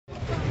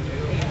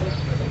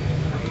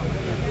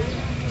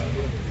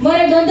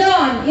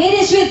Maragondon, it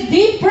is with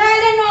deep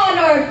pride and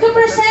honor to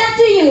present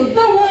to you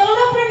the wall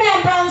of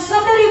remembrance of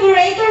the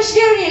liberators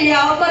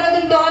guerrilla of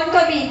Maragondon,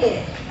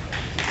 Cavite.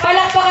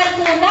 Palakpakan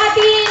po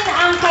natin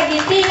ang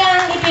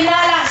kagitingang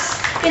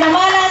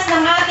pinamalas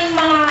ng ating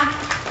mga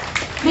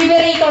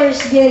liberators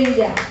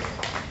guerrilla.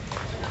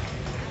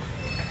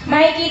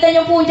 Makikita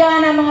niyo po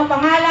dyan ang mga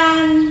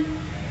pangalan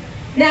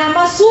na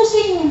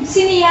masusing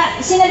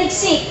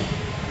sinaliksik.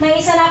 May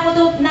isa na po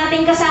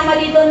natin kasama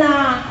dito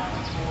na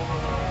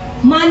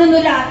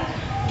manunulat.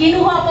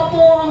 Kinuha pa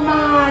po ang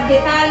mga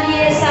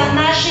detalye sa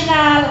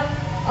National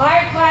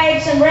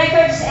Archives and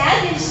Records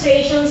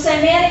Administration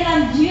sa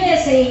Maryland,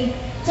 USA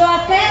to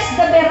attest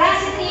the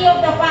veracity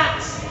of the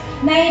facts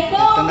na ito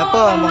na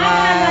po ang mga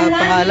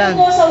pangalan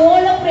po sa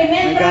Wall of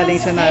Remembrance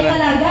sa ay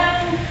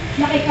talagang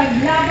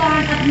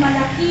nakipaglaban at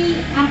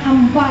malaki ang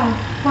ambag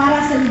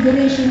para sa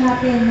liberation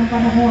natin ng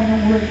panahon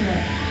ng World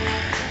War.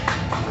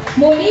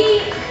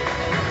 Muli,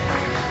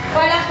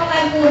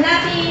 palakpakan po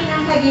natin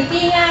ang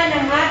kagitingan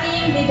ng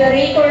ating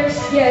liberators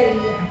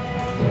guerrilla.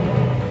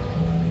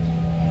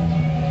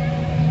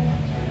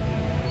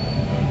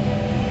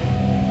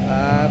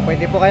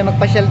 Pwede po kayo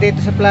magpasyal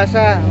dito sa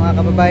plaza, mga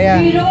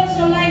kababayan. We'd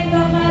also like to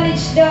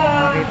acknowledge the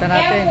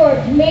effort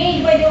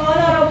made by the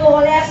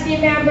Honorable SB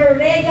Member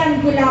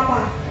Regan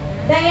Gulapa.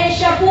 Dahil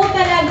siya po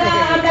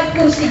talaga ang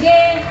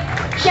nagpursige,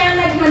 siya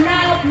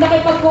naghanap,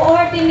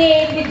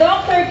 nakipag-coordinate with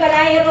Dr.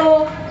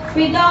 Calahero,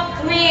 with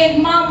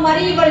Ma'am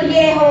Marie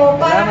Vallejo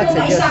para po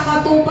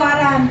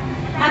maisakatuparan.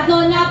 At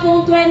noon nga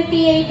pong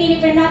 2018,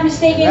 if I'm not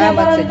mistaken,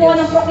 nagkaroon po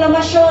ng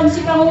proklamasyon si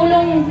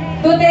Pangulong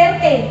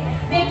Duterte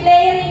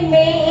declaring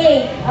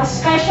May 8 a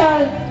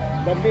special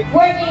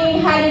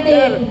working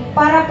holiday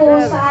para po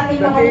sa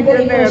ating mga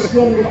liberators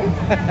guerrilla.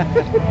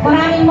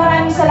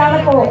 Maraming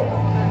salamat po.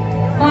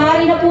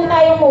 Maaari na po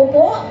tayong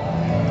maupo.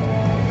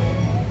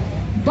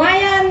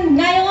 Bayan,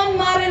 ngayon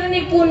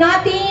maririnig po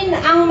natin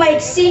ang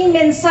maiksing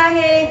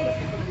mensahe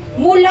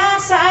mula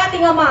sa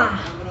ating Ama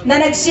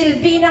na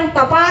nagsilbi ng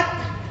tapat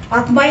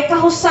at may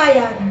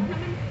kahusayan.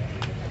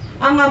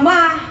 Ang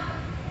Ama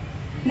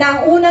na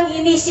ang unang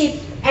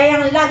inisip ay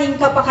ang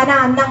laging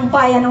kapakanan ng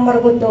bayan ng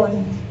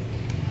Maragondon.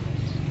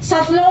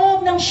 Sa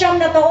loob ng 9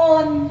 na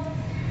taon,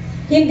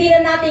 hindi na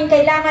natin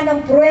kailangan ng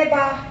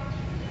pruweba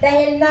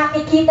dahil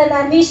nakikita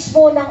na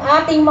mismo ng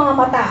ating mga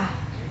mata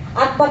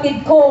at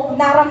batid kong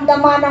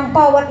naramdaman ng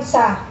bawat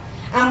isa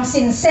ang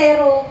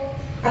sincero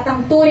at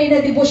ang tunay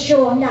na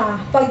debosyon na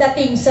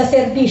pagdating sa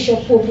serbisyo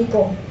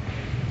publiko.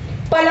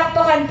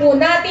 Palakpakan po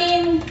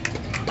natin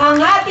ang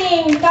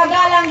ating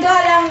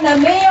kagalang-galang na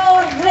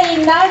Mayor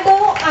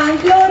Reynaldo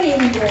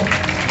Angloringo.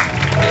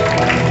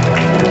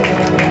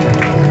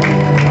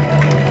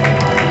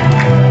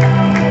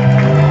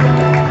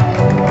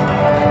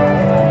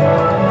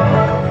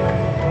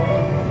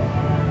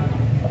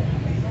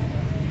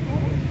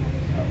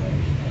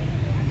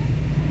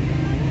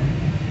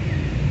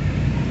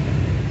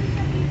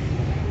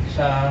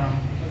 Sa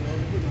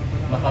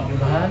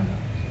makabuluhan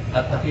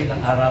at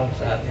dakilang araw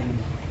sa ating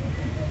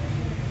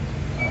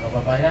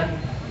kababayan,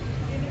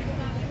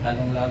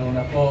 lalong-lalo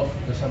na po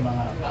sa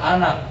mga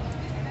kaanak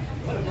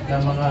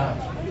ng mga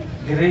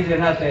guerrilla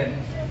natin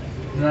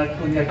na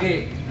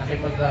nagkunyagi,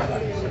 nakipaglaban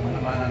sa mga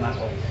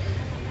mananakop.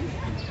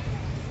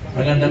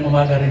 Magandang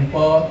umaga rin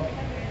po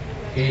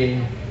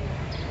kay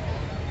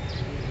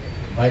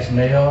Vice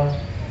Mayor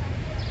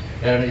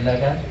Colonel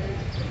Ilagan.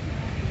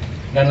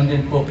 Ganon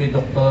din po kay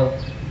Dr.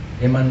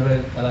 Emmanuel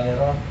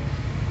Calahero,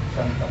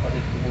 isang kapatid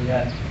ko po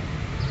yan.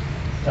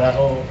 Saka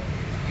ko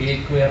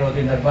kay Kuya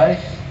Rodin Narvaez,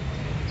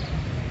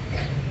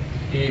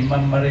 kay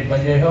Ma'am Marie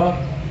Vallejo,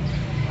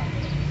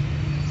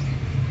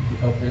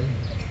 okay.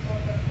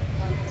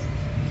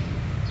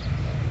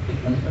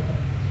 Ano ito?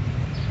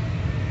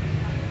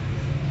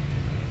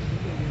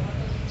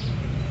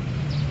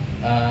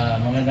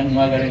 Magandang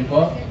umaga rin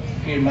po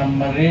kay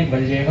Ma'am Marie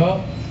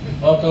Vallejo,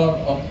 author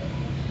of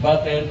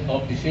Battle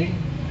of the Sea,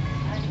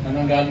 na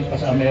nanggaling pa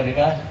sa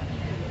Amerika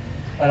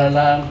para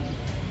lang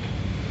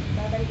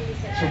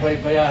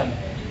subaybayan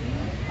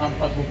ang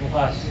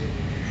pagbubukas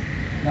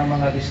ng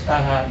mga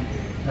listahan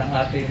ng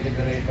ating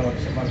liberator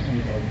sa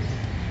Maragondon.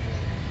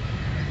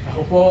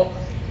 Ako po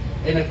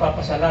ay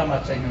nagpapasalamat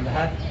sa inyong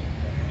lahat,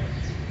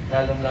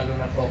 lalong-lalo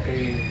na po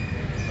kay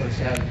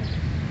Konsyal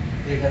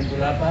Regan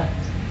Gulapa.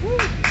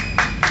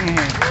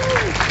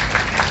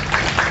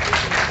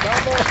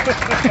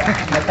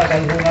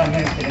 Matagal ho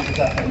namin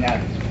pinag-usapan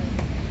yan.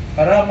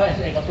 Para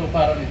sa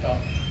ikatuparan ito,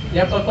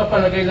 yung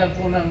pagpapalagay lang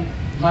po ng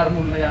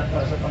marmol na yan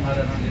para sa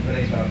pangalan ng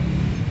liberator,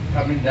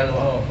 kaming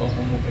dalawa o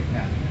umupit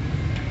nga.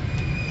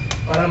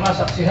 Para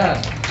masaksihan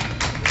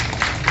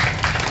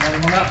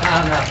ng mga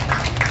kaanak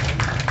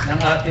ng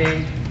ating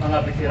mga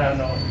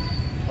veterano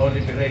o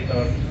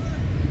liberator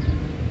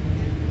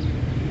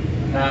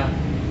na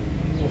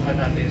tuhan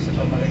natin sa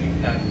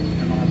pamamagitan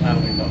ng mga tao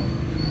ito.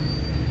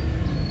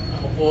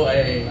 Ako po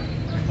ay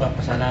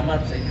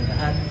nagpapasalamat sa inyo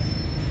lahat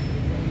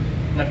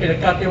na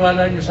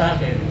pinagkatiwala nyo sa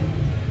akin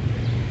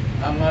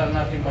ang mahal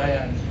nating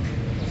bayan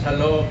sa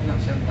loob ng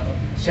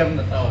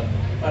 9 na taon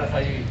para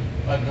kayo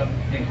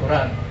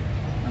paglingkuran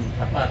ng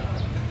tapat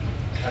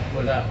at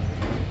wala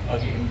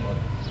pag-iimbot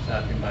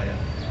sa ating bayan.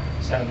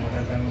 Isang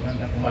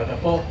magandang umaga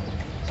po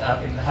sa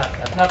ating lahat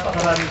at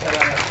napakaraming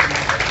salamat sa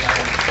mga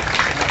kailangan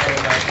na kayo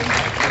natin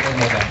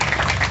umaga.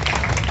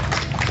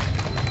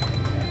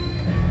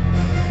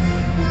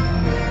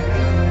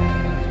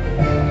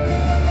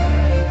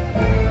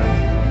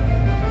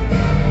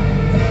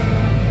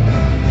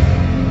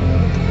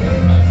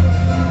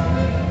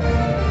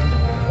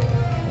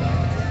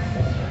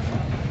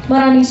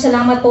 Maraming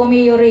salamat po,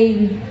 Mayor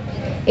Ray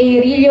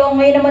Rillo.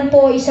 Ngayon naman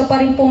po, isa pa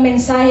rin pong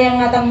mensahe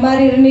ang atang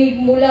maririnig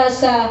mula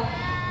sa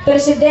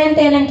Presidente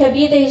ng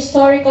Cavite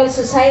Historical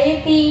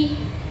Society,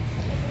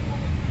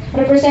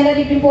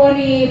 representative din po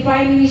ni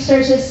Prime Minister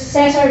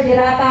Cesar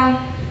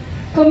Dirata,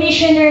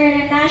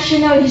 Commissioner ng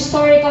National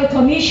Historical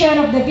Commission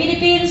of the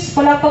Philippines.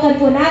 Palakpakan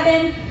po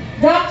natin,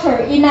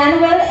 Dr.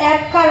 Emmanuel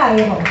F.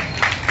 Calairo.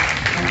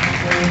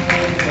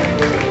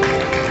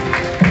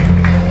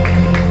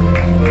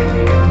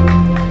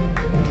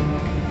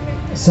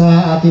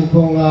 Sa ating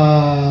pong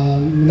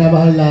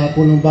minamahal na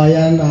punong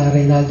bayan,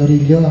 Reynaldo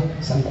Rillo,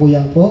 isang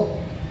kuyang po,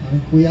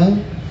 aming kuyang.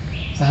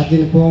 Sa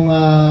ating pong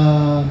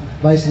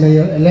Vice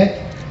Mayor-elect,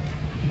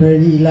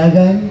 Bernie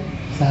Ilagan.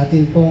 Sa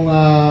ating pong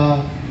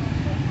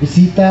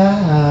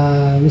bisita,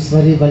 Ms.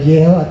 Marie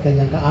Vallejo at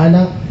kanyang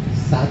kaanak.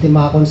 Sa ating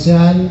mga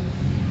konsyal.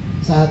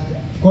 Sa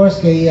of course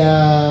kay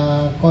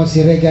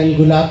Consi Regan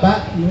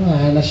Gulapa,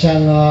 na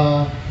siyang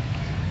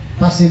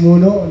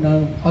pasimuno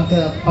ng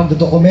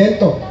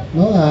pagdodokumento,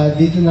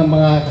 dito ng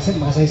mga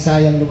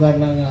masaysayang lugar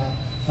ng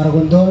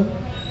Maragondon.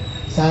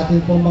 Sa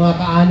ating pong mga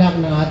kaanak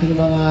ng ating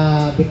mga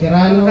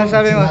veterano,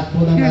 sa lahat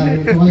po ng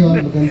narito ngayon,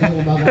 magandang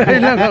umaga po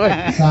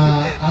sa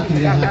ating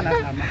lahat.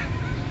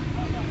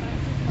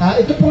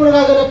 Ito pong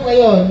nagaganap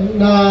ngayon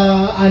na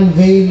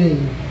unveiling,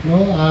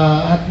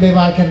 at may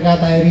marker ka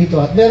tayo rito,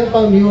 at meron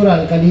pang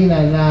mural kanina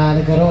na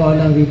nagkaroon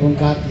ng ribbon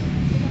cutting.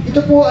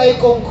 Ito po ay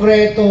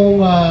konkretong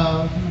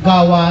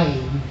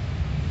gawain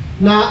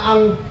na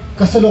ang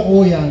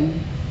kasalukuyan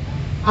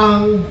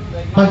ang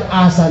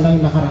pag-asa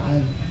ng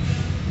nakaraan.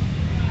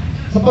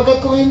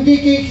 Sapagkat kung hindi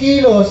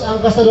kikilos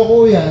ang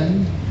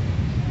kasalukuyan,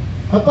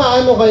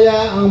 paano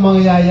kaya ang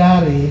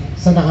mangyayari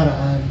sa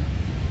nakaraan?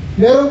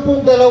 Meron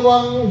pong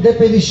dalawang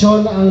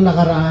definisyon ang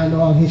nakaraan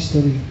o ang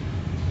history.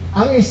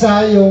 Ang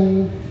isa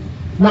yung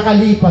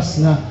nakalipas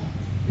na,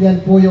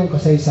 yan po yung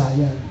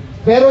kasaysayan.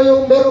 Pero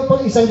meron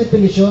pang isang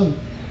definisyon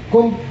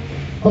kung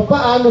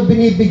paano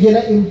binibigyan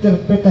ng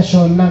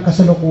interpretasyon ng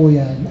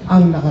kasalukuyan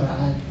ang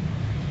nakaraan.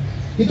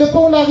 Ito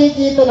pong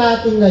nakikita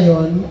natin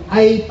ngayon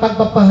ay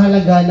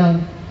pagpapahalaga ng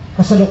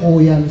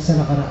kasalukuyan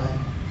sa nakaraan.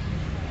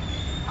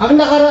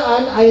 Ang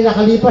nakaraan ay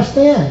nakalipas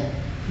na yan,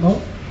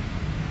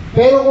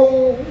 Pero kung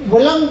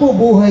walang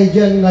bubuhay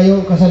dyan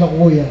ngayong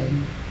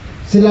kasalukuyan,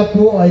 sila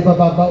po ay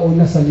bababaon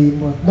na sa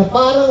limot, na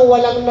parang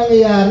walang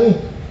nangyayari,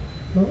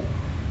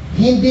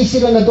 Hindi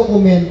sila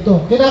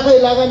na-dokumento.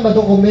 Kinakailangan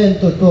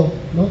madokumento to,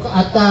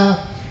 At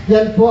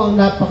yan po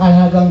ang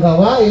napakahalagang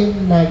gawain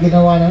na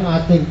ginawa ng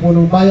ating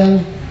punong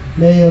bayan,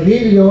 Mayor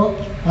Rillo,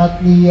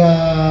 at ni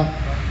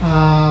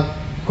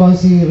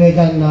Consi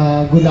Regan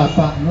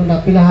Gulapa,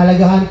 na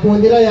pinahalagahan po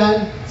nila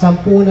yan,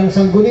 10 ng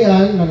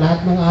sanggunian na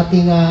lahat ng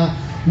ating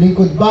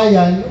lingkod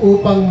bayan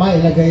upang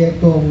mailagay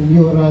itong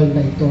mural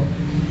na ito.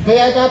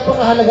 Kaya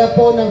napakahalaga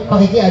po ng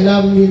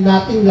pakikialam ni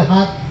nating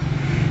lahat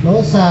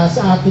sa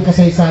ating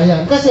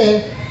kasaysayan.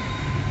 Kasi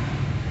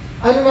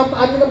ano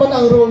naman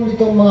ang role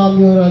nitong mga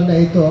mural na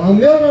ito?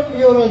 Ang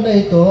mural na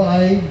ito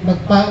ay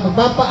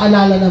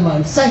magpapaalala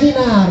naman sa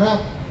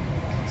hinaharap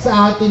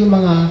sa ating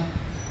mga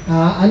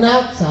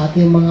anak, sa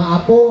ating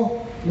mga apo,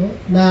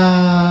 na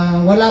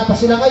wala pa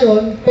sila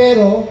ngayon,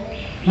 pero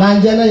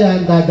nandiyan na yan,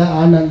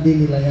 dadaanan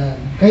din nila yan.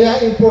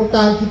 Kaya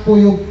importante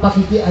po yung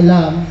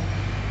pakikialam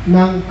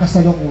ng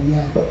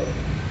kasalukuyan.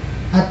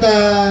 At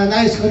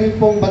nais ko rin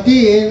pong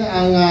batiin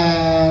ang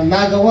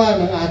nagawa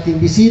ng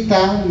ating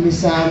bisita,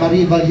 Ms.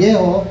 Marie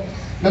Vallejo,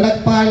 na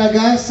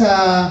nagpahalaga sa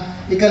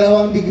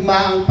ikalawang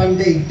digmaang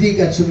pandaigdig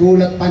at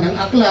sumulat pa ng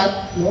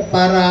aklat,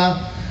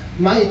 para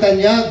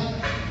maitanyag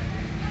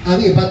ang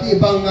iba't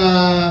ibang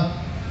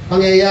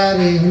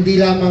pangyayari, hindi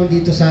lamang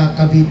dito sa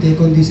Cavite,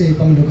 kundi sa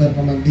ibang lugar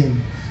pa man din.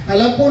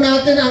 Alam po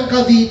natin ang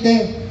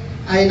Cavite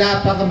ay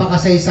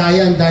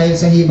napakamakasaysayan dahil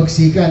sa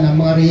hibagsikan ng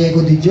mga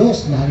Riego de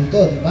Dios na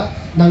harito, di ba?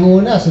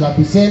 Nanguna sila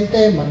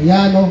Vicente,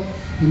 Mariano,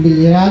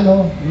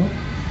 Emiliano,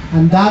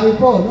 Ang dami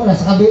po,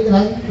 nasa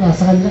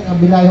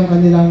kabila yung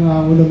kanilang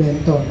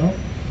monumento,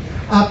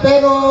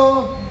 pero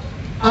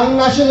ang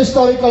National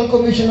Historical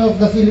Commission of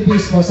the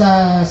Philippines po,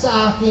 sa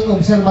aking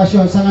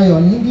obserbasyon sa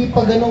ngayon, hindi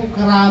pa ganong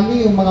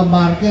karami yung mga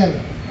marker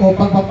o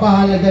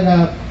pagpapahalaga na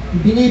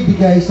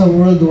binibigay sa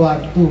World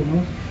War II.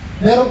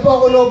 Meron po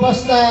ako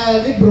lobas na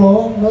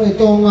libro,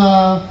 itong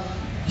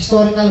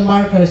historical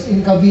markers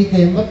in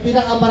Cavite,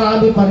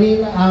 pinakamarami pa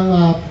rin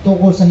ang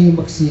tungkol sa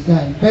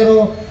himagsikan.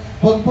 Pero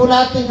huwag po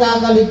natin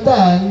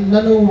kakaligtaan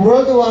na noong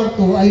World War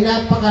II ay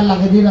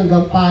napakalaki din ang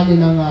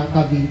gampanin ng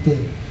Cavite.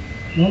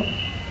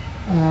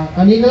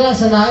 Kanina lang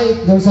sa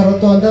naik, doon sa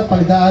rotonda,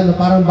 pagdaan, no,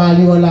 parang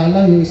baliwala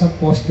lang yung isang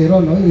poste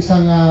ron, no? Yung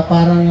isang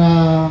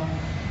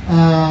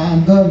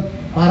andun,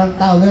 parang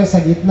tower sa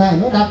gitna.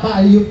 No?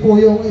 Yun po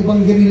yung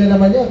ibang guerrilla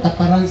naman yun,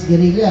 Taparans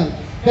guerrilla.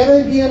 Pero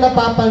hindi na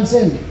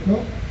napapansin. No?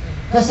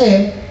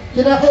 Kasi,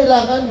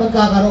 kinakailangan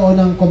magkakaroon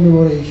ng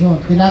commemoration.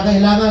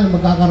 Kinakailangan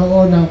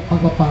magkakaroon ng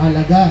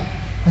pagpapahalaga.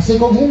 Kasi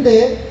kung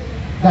hindi,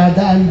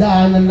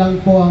 dadaan-daanan lang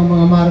po ang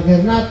mga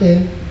marker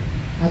natin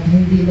at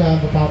hindi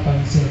na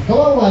mapapansin.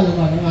 Kawawa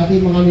naman ang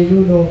ating mga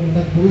ninuno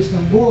na nagbuwis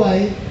ng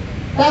buhay.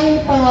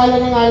 Tanging pangalan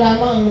na nga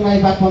lamang ang mga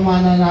iba't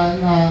pamana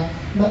na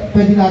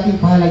pwede natin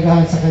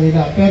pahalagahan sa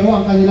kanila. Pero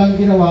ang kanilang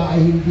ginawa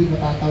ay hindi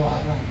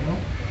matatawaran. No?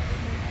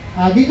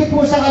 Dito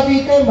po sa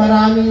Cavite,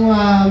 maraming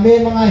may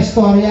mga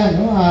istorya,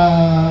 no?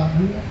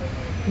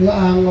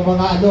 Ang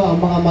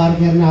mga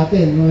marker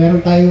natin.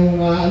 Meron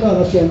tayong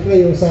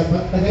siyempre yung sa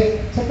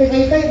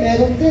Tagaytay,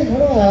 meron din,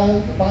 no?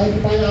 Baka hindi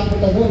pa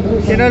napunta doon, no?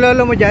 Sino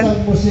lolo mo dyan?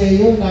 Isang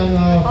museo ng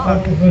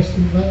 41st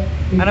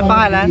Anong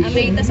pangalan?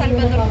 Ameida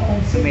Salvador.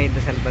 Ameida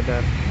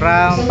Salvador.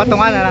 From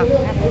Patungan na lang.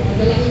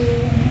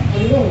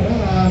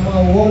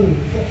 Mga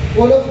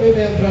wall of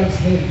remembrance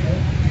din.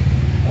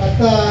 At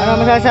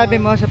Ano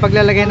masasabi mo sa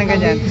paglalagay ng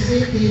ganyan?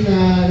 City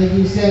na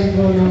naging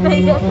sentro ng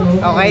mga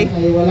panahon Okay.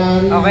 ay wala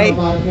rin Okay.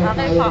 mga marker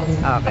Okay tayo. po.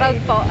 Okay. Proud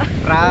po.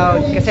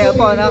 Proud. Kasi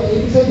po, no?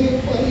 Ibig sabihin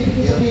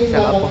Isa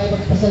pa po.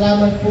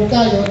 magpasalamat po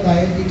tayo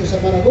dahil dito sa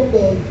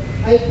Maragondon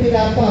ay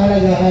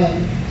pinapahalagahan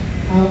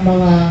ang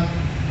mga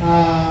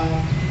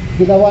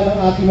ginawa ng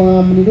ating mga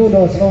maninuno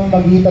sa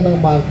pamamagitan ng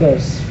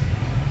markers.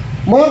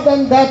 More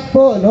than that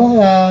po, no,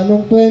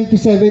 noong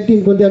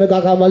 2017, kung di ako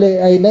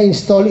nagkakamali, ay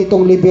na-install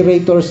itong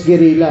Liberators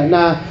guerrilla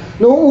na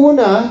noong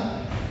una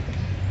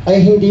ay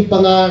hindi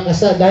pa nga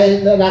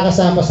dahil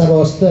nakasama sa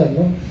roster,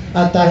 no,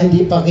 at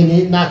hindi pa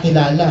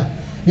nakilala.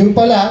 Yung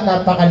pala,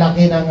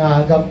 napakalaki ng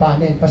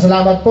gampanin.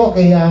 Pasalamat po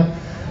kay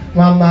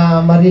Ma'am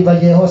Marie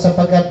Vallejo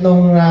sapagkat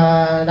nung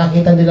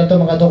nakita nila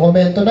itong mga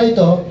dokumento na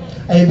ito,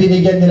 ay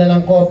binigyan nila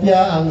ng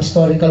kopya ang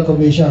Historical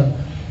Commission.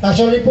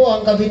 Actually po,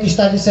 ang Cavite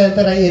Study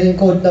Center ay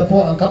i-encode na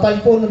po. Ang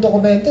kapal po ng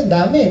dokumento,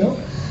 dami, no?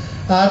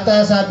 At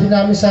sabi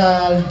namin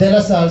sa De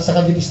La Salle, sa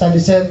Cavite Study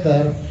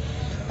Center,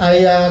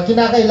 ay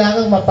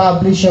kinakailangan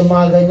ma-publish yung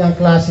mga ganyang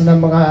klase ng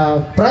mga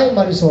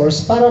primary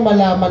source para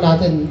malaman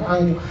natin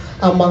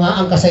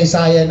ang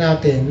kasaysayan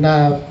natin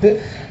na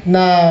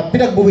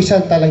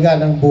pinagbuwisan talaga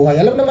ng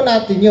buhay. Alam naman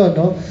natin yun,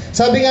 no?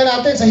 Sabi nga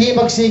natin, sa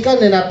himagsikan,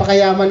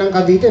 napakayaman ng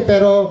Cavite,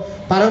 pero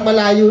parang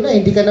malayo na,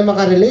 hindi ka na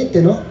makarelate,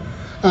 no?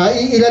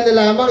 Ilan na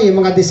lamang yung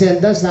mga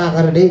descendants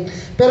nakaka-relate.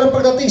 Pero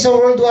pagdating sa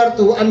World War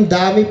II, ang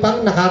dami pang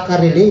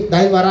nakaka-relate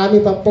dahil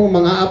marami pa pong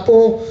mga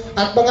apo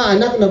at mga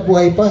anak na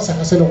buhay pa sa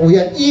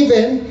kasalukuyan.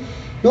 Even,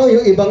 no,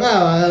 yung iba nga,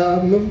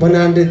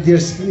 100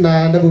 years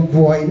na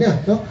nabubuhay na.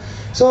 No?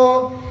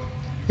 So,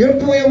 yun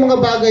po yung mga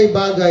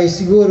bagay-bagay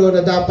siguro na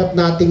dapat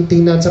nating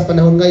tingnan sa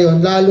panahon ngayon,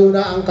 lalo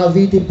na ang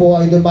Cavite po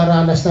ay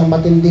lumaranas ng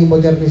matinding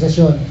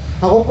modernisasyon.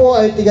 Ako po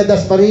ay tiga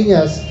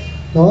Dasmariñas.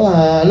 No,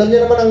 alam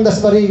niyo naman ang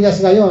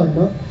Dasmariñas ngayon,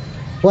 no?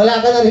 Wala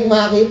ka na rin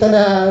makita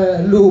na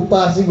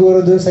lupa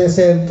siguro doon sa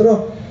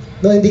sentro.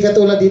 No, hindi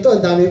katulad dito,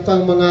 ang dami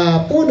pang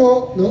mga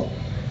puno, no?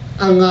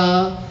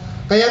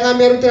 Kaya nga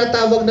meron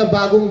tinatawag na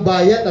bagong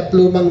bayan at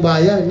lumang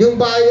bayan. Yung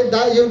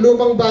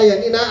lumang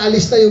bayan,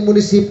 inaalis na yung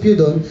munisipyo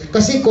doon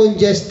kasi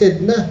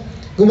congested na.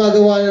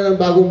 Gumagawa na ng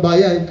bagong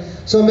bayan.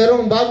 So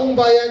merong bagong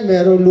bayan,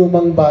 merong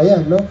lumang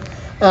bayan, no?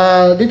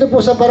 Dito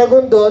po sa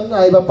Maragondon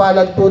ay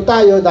mapalad po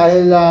tayo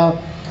dahil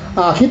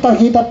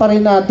kitang-kita pa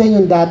rin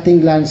natin yung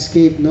dating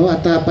landscape, no?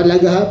 At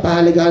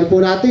pahalagahan po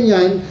natin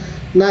yan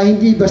na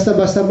hindi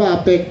basta-basta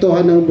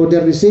maapektuhan ng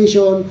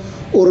modernization,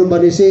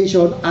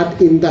 urbanization at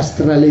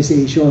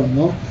industrialization,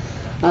 no?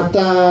 At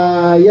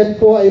yan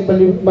po ay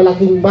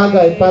malaking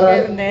bagay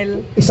para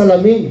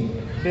isalamin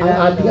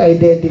ang ating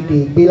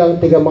identity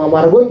bilang tiga mga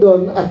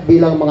Maragondon at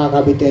bilang mga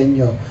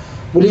Caviteño.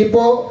 Muli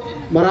po,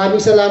 maraming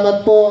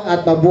salamat po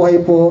at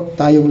mabuhay po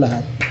tayong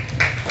lahat.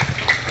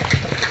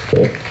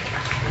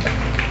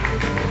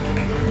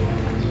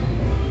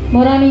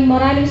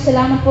 Maraming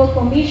salamat po,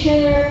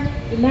 Commissioner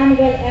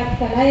Emmanuel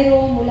F.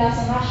 Calairo mula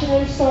sa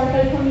National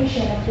Historical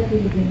Commission of the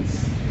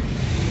Philippines.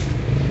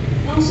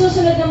 Ang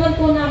susunod naman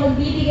po na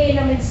magbibigay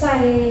ng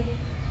mensahe,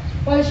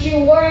 while she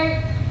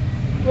worked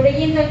for the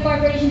Intel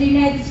Corporation of the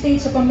United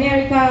States of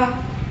America,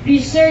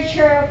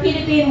 researcher of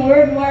Philippine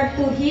World War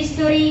II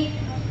history,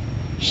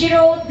 she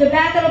wrote The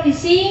Battle of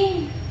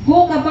Ising,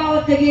 book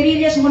about the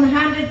guerrillas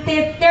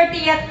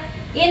 130th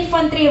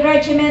Infantry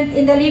Regiment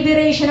in the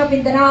liberation of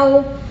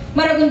Mindanao,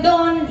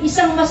 Maragondon.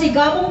 Isang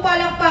masigabong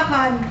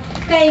palakpakan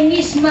kay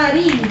Miss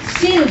Marie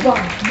Silva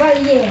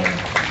Vallejo.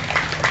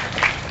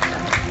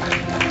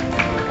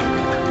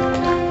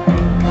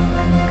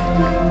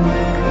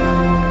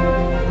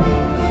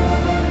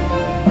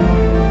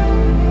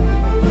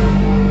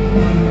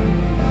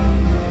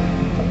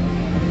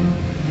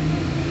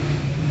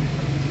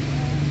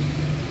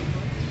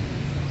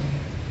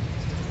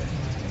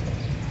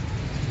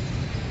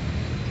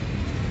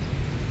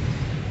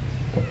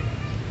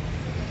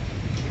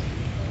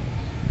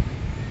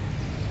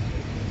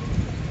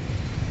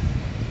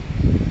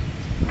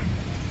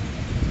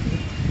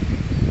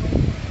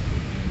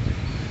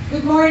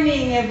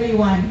 morning,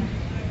 everyone.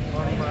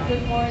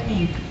 Good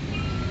morning.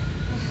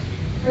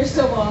 First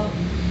of all,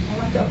 I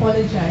want to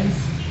apologize.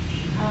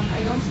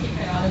 I don't speak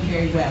Tagalog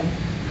very well.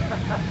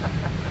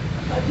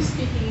 I'll be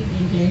speaking in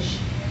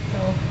English,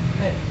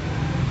 but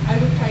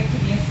I will try to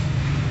be as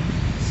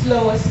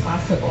slow as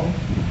possible.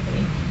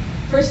 Okay.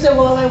 First of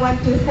all, I want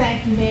to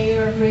thank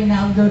Mayor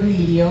Reynaldo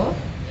Rillo,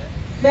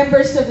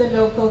 members of the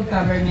local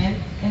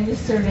government, and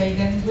Mr.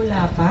 Regan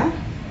Gulapa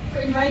for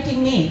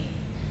inviting me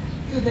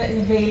to the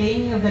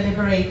unveiling of the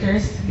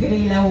Liberators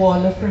Guerrilla Wall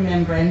of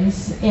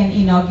Remembrance and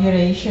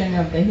inauguration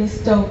of the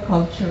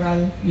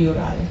Histo-Cultural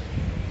Mural.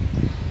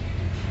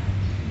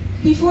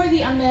 Before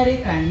the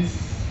American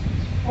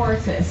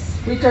forces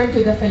returned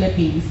to the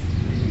Philippines,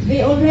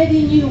 they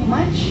already knew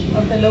much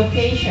of the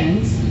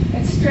locations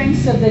and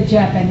strengths of the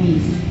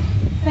Japanese,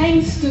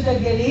 thanks to the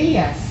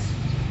guerrillas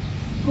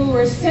who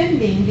were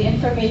sending the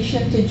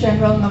information to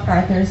General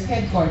MacArthur's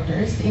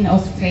headquarters in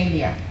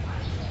Australia.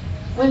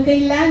 When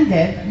they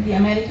landed, the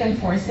American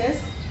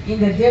forces, in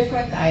the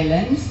different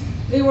islands,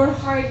 there were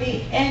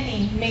hardly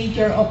any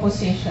major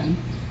opposition,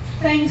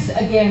 thanks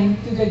again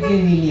to the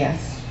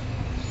guerrillas.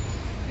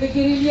 The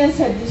guerrillas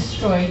had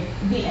destroyed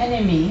the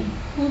enemy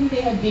whom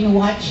they had been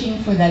watching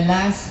for the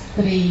last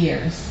 3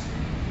 years.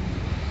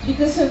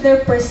 Because of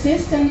their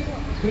persistent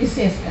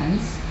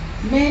resistance,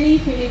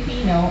 many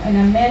Filipino and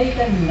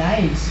American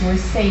lives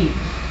were saved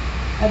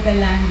at the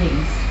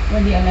landings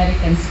when the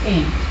Americans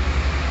came.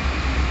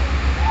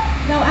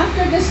 Now,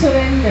 after the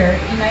surrender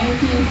in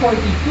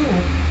 1942,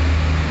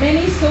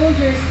 many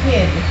soldiers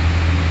hid,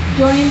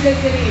 joined the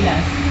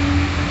guerrillas,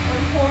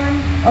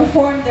 or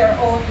formed their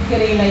own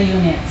guerrilla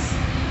units.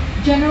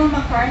 General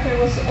MacArthur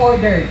was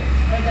ordered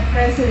by the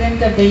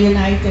President of the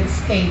United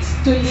States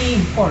to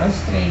leave for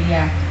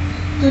Australia,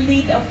 to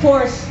lead a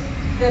force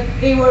that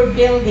they were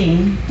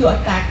building to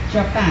attack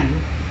Japan.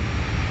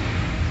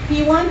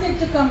 He wanted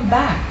to come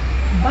back,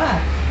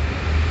 but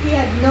he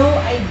had no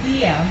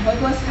idea what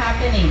was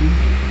happening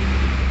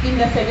in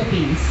the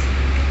Philippines.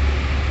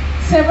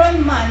 Several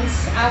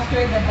months after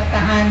the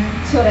Bataan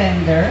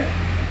surrender,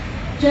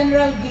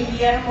 General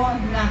Guillermo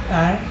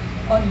Nakar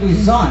on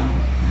Luzon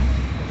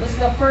was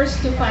the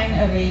first to find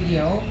a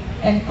radio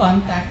and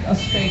contact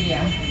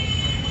Australia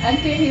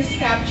until his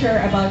capture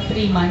about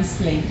 3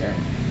 months later.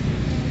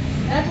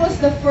 That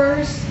was the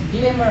first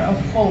glimmer of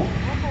hope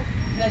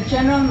that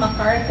General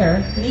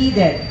MacArthur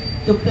needed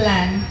to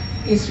plan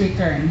his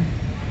return.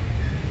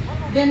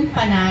 Then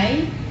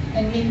Panay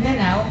and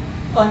Mindanao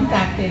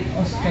contacted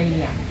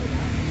Australia.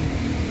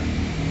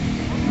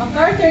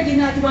 MacArthur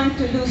did not want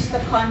to lose the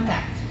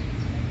contact.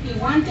 He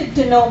wanted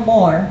to know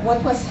more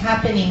what was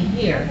happening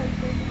here.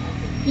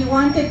 He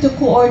wanted to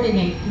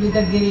coordinate with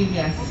the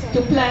guerrillas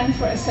to plan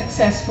for a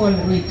successful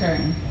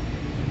return.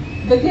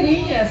 The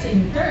guerrillas,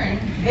 in turn,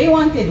 they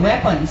wanted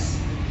weapons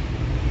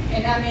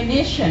and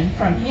ammunition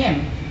from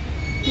him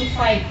to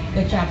fight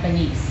the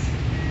Japanese.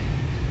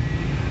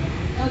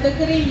 Now, the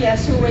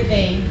guerrillas, who were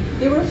they?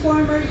 They were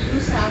former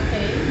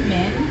USAFE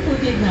men who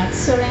did not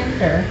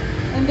surrender,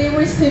 and they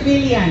were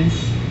civilians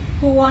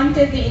who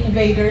wanted the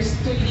invaders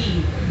to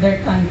leave their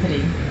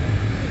country.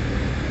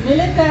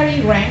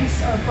 Military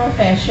ranks or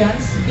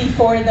professions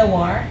before the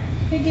war,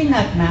 they did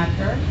not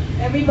matter.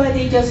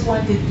 Everybody just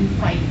wanted to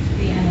fight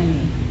the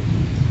enemy.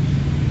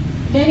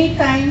 Many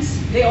times,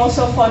 they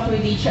also fought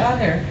with each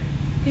other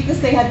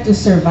because they had to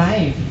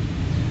survive.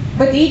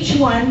 But each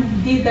one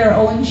did their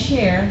own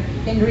share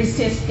in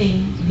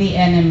resisting the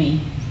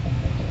enemy.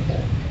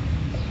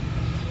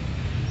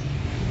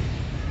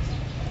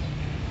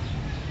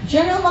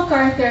 General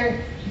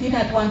MacArthur did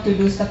not want to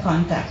lose the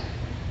contact.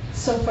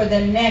 So for the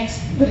next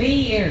 3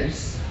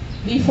 years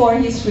before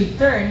his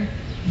return,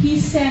 he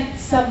sent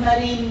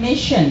submarine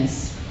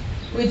missions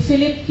with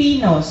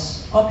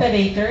Filipinos,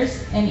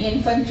 operators, and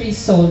infantry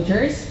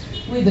soldiers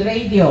with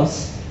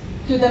radios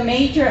to the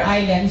major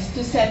islands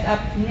to set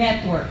up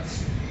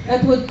networks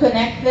that would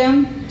connect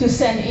them to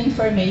send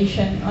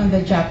information on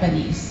the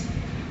Japanese.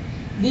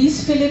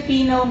 These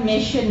Filipino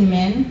mission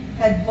men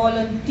had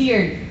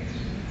volunteered.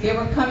 They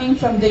were coming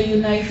from the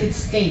United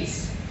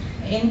States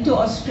into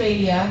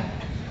Australia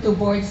to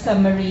board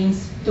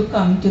submarines to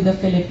come to the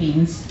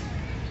Philippines.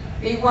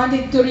 They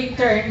wanted to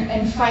return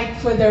and fight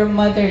for their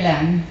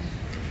motherland,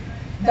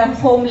 the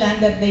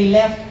homeland that they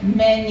left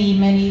many,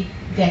 many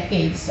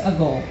decades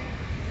ago.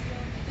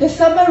 The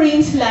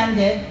submarines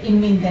landed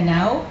in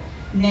Mindanao,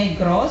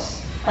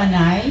 Negros,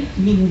 Panay,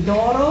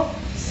 Mindoro,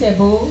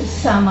 Cebu,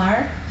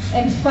 Samar,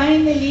 and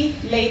finally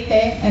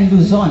Leyte and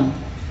Luzon.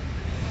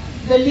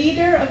 The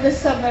leader of the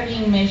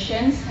submarine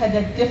missions had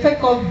a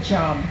difficult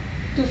job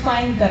to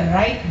find the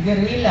right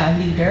guerrilla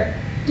leader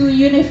to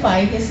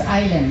unify his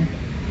island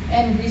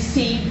and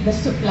receive the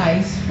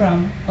supplies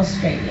from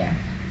Australia.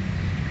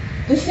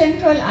 The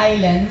Central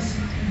Islands,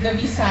 the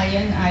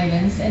Visayan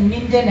Islands, and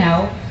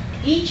Mindanao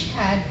each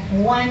had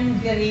one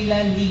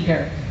guerrilla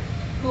leader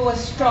who was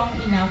strong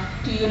enough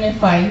to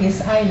unify his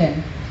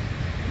island.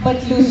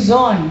 But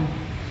Luzon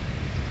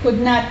could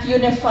not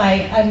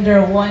unify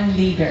under one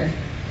leader.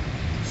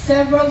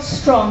 Several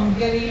strong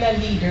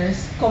guerrilla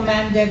leaders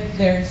commanded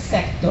their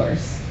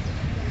sectors.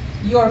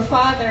 Your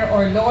father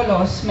or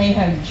lolos may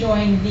have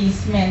joined these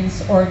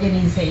men's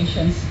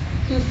organizations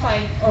to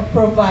fight or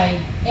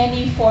provide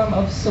any form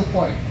of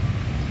support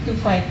to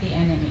fight the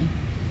enemy.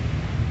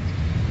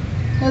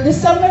 Now the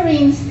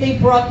submarines, they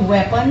brought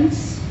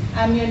weapons,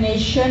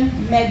 ammunition,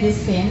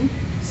 medicine,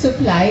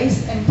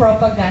 supplies, and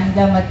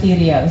propaganda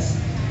materials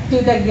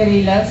to the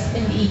guerrillas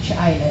in each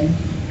island.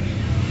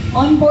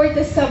 On board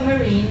the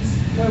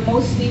submarines were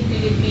mostly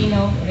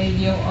Filipino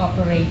radio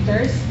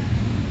operators.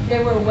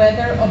 There were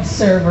weather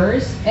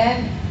observers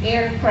and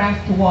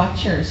aircraft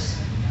watchers,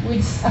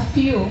 with a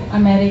few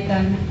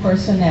American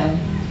personnel.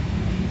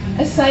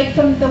 Aside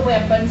from the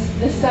weapons,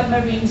 the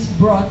submarines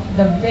brought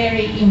the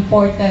very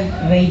important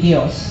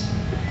radios.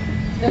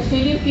 The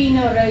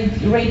Filipino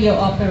radio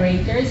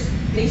operators,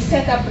 they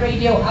set up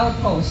radio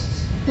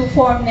outposts to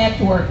form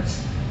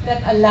networks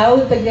that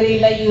allowed the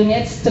guerrilla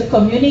units to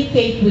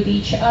communicate with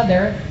each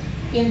other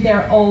in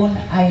their own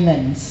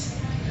islands.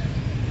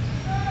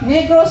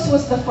 Negros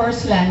was the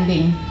first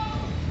landing,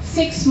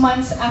 6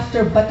 months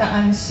after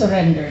Bataan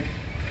surrendered,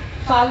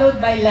 followed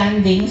by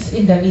landings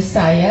in the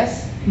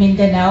Visayas,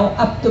 Mindanao,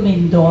 up to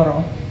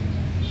Mindoro.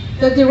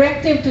 The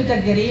directive to the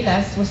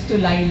guerrillas was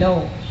to lie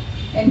low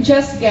and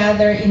just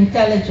gather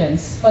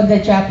intelligence on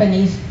the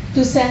Japanese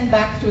to send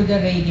back through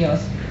the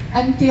radios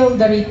until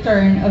the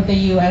return of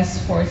the US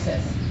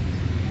forces.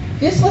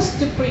 This was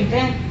to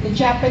prevent the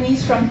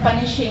Japanese from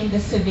punishing the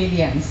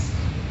civilians.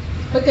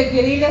 But the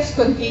guerrillas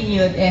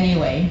continued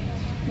anyway.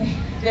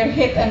 Their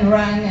hit and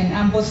run and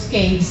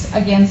ambuscades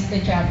against the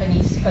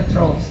Japanese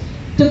patrols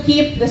to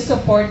keep the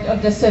support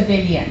of the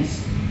civilians.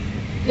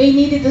 They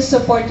needed the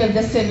support of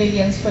the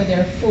civilians for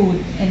their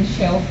food and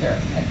shelter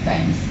at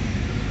times.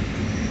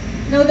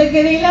 Now the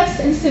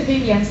guerrillas and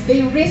civilians,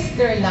 they risked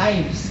their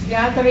lives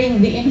gathering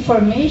the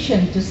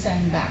information to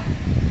send back.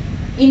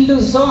 In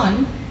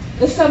Luzon,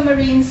 the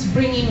submarines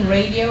bringing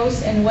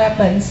radios and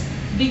weapons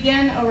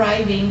began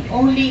arriving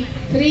only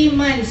 3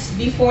 months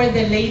before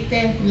the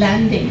Leyte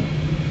landing.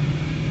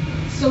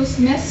 So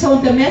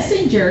the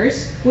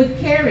messengers would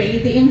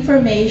carry the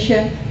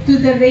information to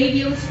the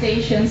radio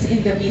stations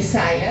in the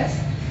Visayas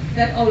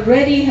that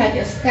already had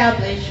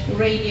established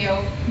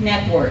radio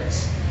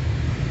networks.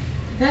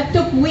 That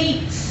took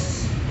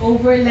weeks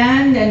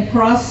overland and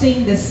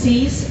crossing the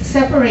seas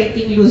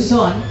separating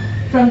Luzon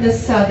from the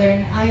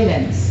southern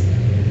islands.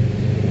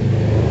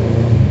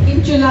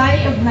 In July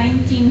of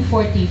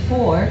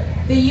 1944,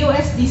 the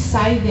US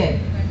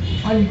decided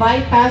on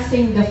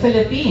bypassing the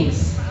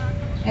Philippines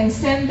and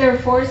send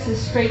their forces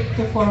straight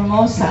to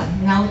Formosa,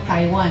 now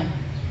Taiwan.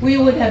 We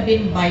would have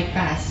been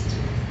bypassed.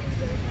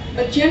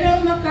 But General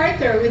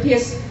MacArthur, with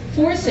his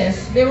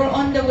forces, they were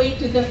on the way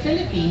to the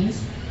Philippines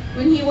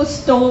when he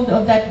was told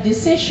of that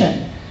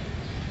decision.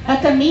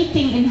 At a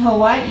meeting in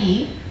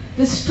Hawaii,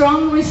 the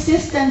strong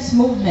resistance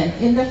movement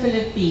in the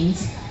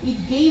Philippines, it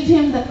gave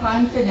him the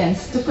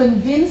confidence to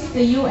convince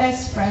the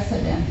US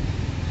president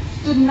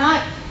to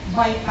not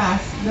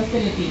bypass the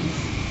Philippines.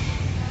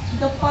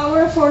 The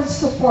powerful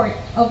support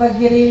of a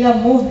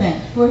guerrilla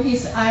movement were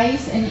his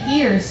eyes and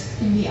ears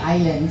in the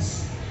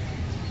islands.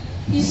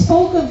 He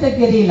spoke of the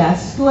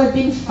guerrillas who had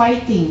been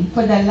fighting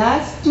for the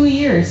last 2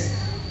 years,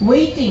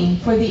 waiting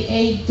for the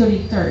aid to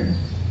return,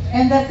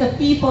 and that the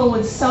people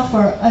would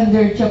suffer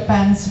under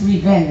Japan's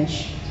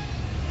revenge.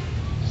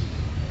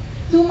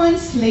 2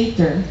 months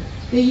later,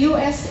 the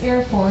US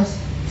Air Force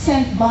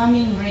sent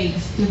bombing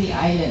raids to the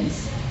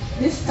islands,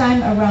 this time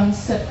around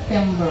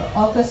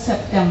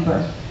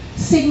August-September,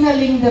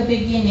 signaling the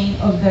beginning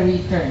of the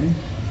return.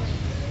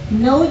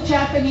 No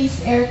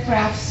Japanese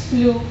aircrafts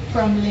flew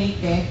from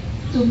Leyte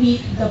to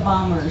meet the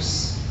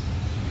bombers.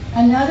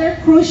 Another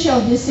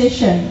crucial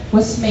decision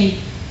was made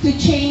to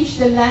change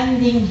the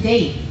landing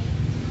date,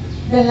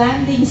 the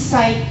landing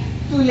site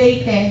to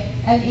Leyte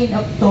and in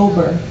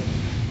October.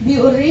 The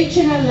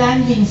original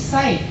landing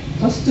site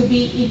was to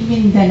be in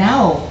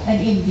Mindanao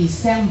and in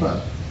December.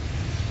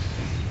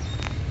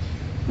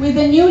 With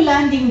the new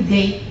landing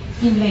date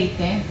in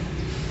Leyte,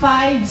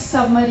 5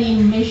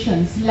 submarine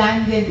missions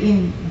landed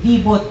in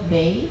Dibot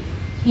Bay,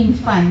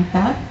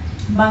 Infanta,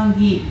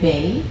 Bangi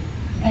Bay,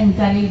 and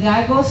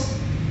Darigagos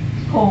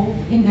Cove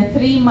in the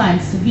 3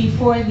 months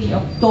before the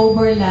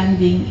October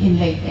landing in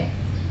Leyte.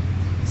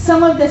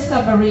 Some of the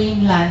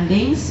submarine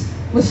landings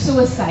was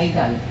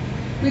suicidal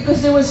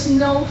because there was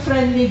no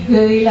friendly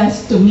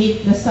guerrillas to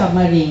meet the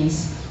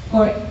submarines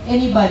or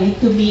anybody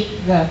to meet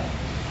the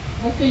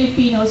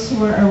Filipinos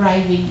who were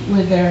arriving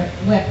with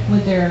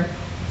their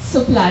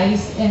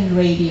supplies and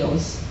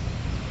radios.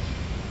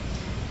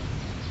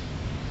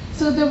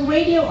 So the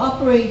radio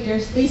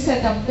operators, they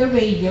set up the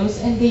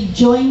radios and they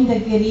joined the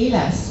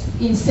guerrillas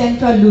in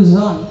central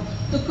Luzon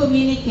to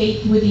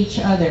communicate with each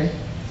other.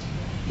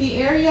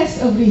 The areas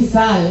of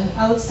Rizal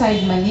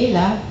outside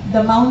Manila,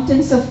 the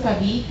mountains of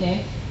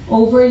Cavite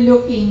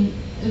overlooking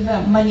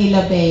the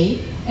Manila Bay,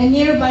 and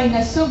nearby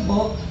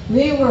Nasugbo,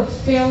 they were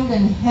filled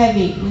and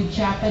heavy with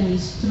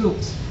Japanese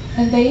troops,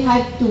 and they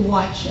had to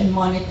watch and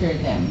monitor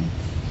them.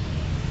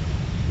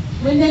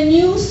 When the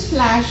news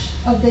flashed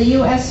of the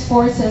U.S.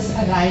 forces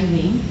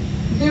arriving,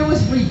 there was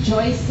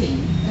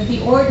rejoicing at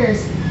the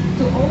orders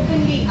to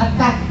openly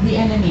attack the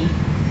enemy.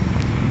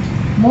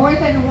 More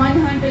than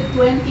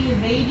 120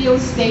 radio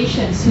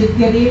stations with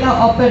guerrilla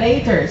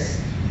operators,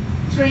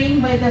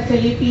 trained by the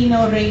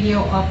Filipino radio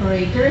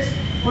operators,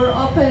 were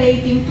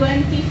operating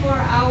 24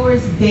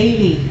 hours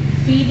daily,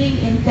 feeding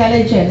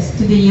intelligence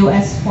to the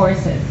U.S.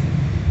 forces.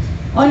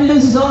 On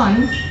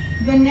Luzon,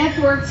 the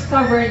networks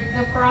covered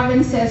the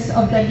provinces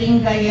of the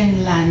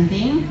Lingayen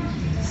Landing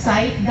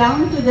site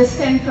down to the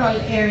central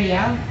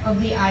area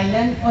of the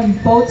island on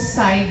both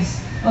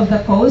sides of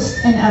the coast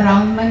and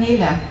around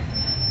Manila.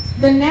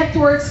 The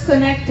networks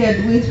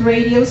connected with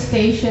radio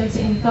stations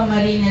in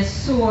Camarines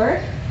Sur,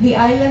 the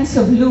islands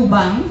of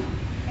Lubang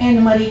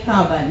and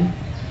Maricaban,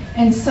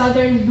 and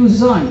southern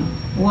Luzon,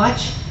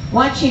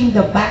 watching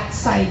the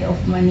backside of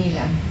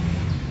Manila.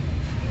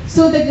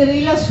 So the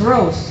guerrillas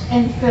rose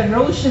and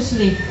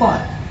ferociously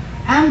fought,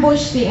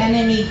 ambushed the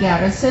enemy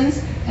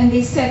garrisons, and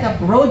they set up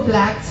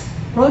roadblocks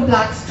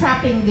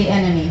trapping the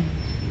enemy.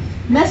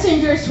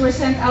 Messengers were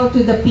sent out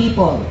to the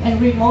people and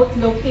remote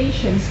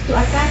locations to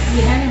attack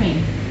the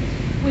enemy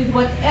with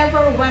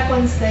whatever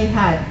weapons they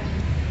had.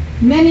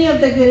 Many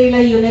of the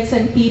guerrilla units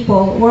and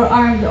people were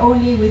armed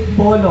only with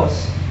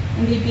bolos,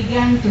 and they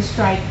began to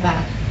strike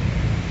back.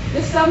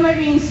 The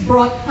submarines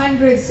brought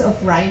hundreds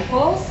of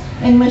rifles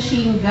and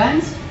machine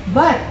guns,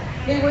 but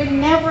they were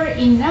never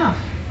enough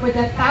for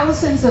the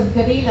thousands of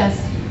guerrillas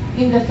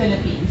in the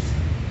Philippines.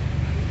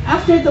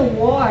 After the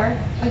war,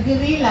 a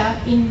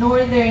guerrilla in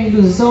northern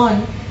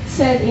Luzon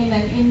said in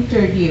an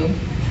interview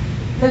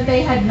that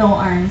they had no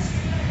arms.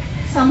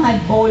 Some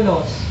had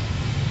bolos,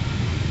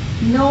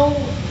 no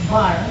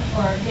bar,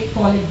 or they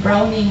call it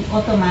Browning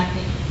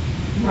automatic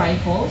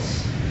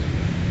rifles,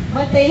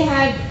 but they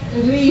had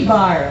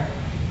rebar.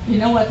 You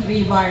know what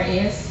rebar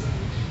is?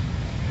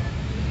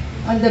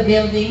 On the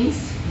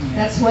buildings,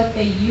 that's what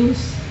they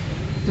use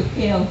to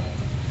kill.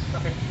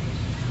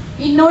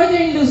 In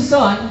northern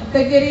Luzon,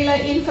 the guerrilla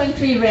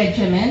infantry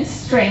regiment's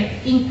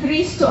strength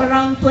increased to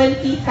around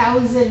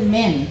 20,000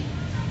 men.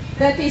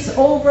 That is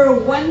over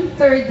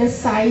 1/3 the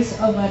size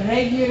of a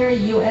regular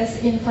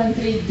U.S.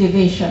 infantry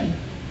division.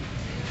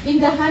 In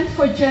the hunt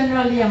for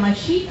General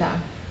Yamashita,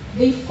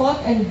 they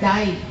fought and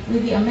died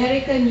with the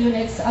American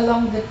units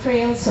along the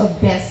trails of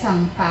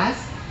Besang Pass,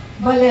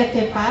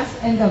 Balete Pass,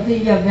 and the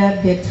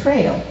Villaverde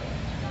Trail.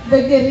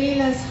 The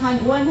guerrillas'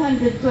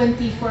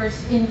 121st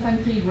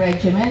Infantry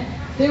Regiment,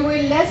 there were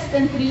less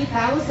than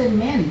 3,000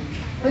 men,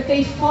 but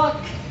they fought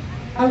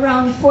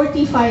around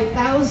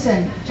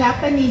 45,000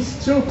 Japanese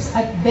troops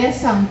at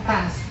Besang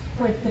Pass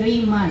for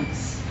 3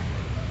 months.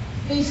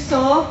 They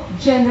saw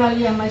General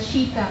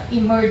Yamashita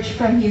emerge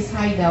from his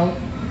hideout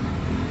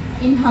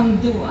in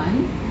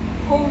Hamduan,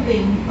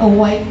 holding a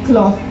white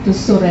cloth to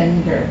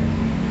surrender.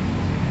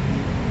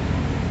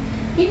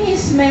 In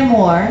his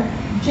memoir,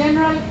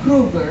 General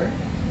Kruger,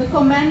 the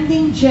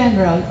commanding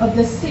general of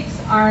the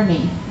 6th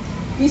Army,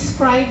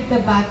 described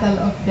the Battle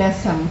of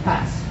Besang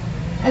Pass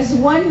as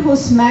one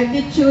whose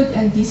magnitude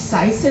and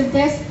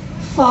decisiveness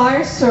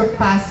far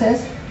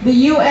surpasses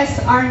the U.S.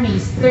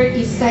 Army's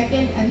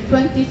 32nd and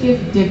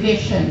 25th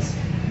Divisions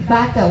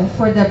battle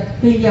for the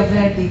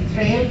Villaverde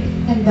Trail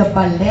and the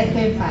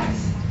Balete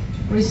Pass,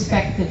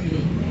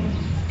 respectively.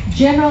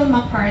 General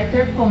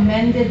MacArthur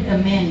commended the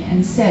men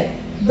and said,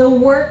 "The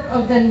work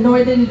of the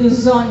Northern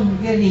Luzon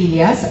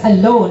guerrillas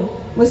alone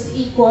was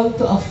equal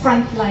to a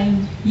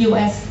frontline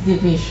U.S.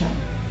 division."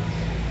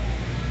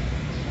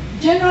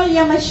 General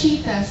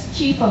Yamashita's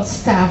Chief of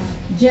Staff,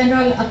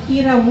 General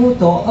Akira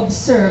Muto,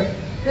 observed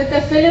that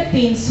the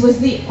Philippines was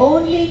the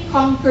only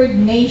conquered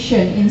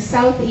nation in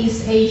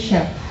Southeast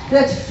Asia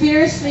that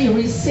fiercely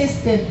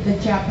resisted the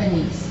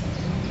Japanese.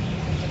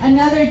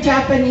 Another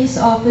Japanese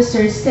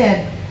officer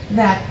said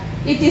that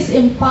it is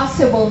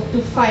impossible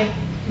to fight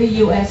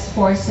the U.S.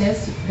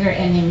 forces, their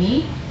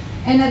enemy,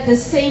 and at the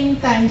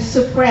same time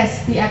suppress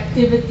the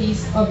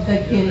activities of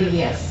the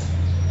guerrillas.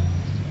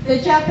 The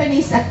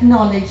Japanese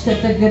acknowledged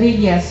that the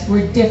guerrillas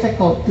were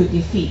difficult to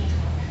defeat.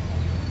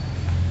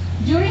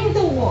 During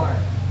the war,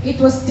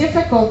 it was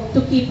difficult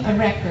to keep a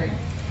record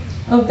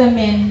of the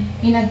men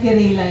in a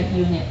guerrilla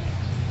unit.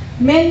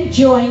 Men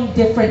joined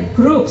different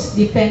groups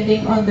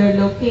depending on their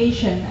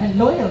location and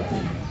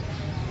loyalty.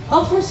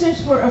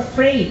 Officers were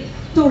afraid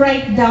to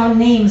write down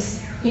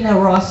names in a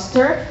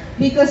roster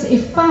because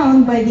if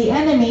found by the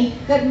enemy,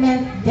 that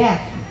meant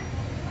death.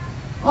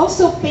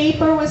 Also,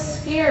 paper was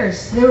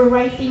scarce. They were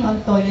writing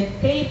on toilet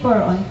paper,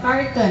 on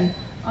carton,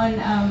 on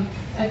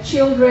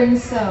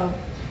children's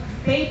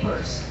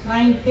papers,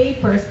 lined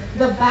papers,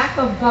 the back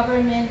of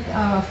government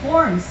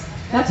forms.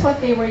 That's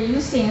what they were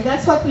using.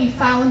 That's what we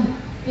found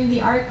in the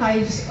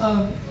archives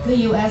of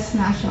the U.S.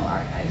 National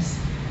Archives.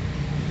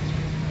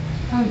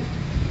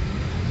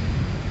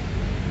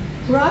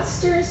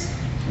 Rosters,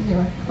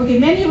 okay,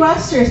 many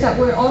rosters that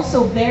were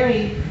also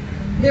buried,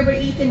 they were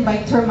eaten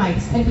by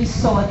termites, and we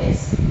saw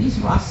this.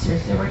 These rosters,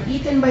 they were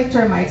eaten by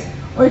termites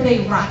or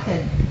they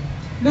rotted.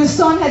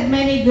 Luzon had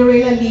many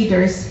guerrilla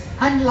leaders,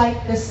 unlike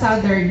the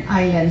southern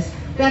islands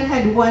that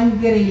had one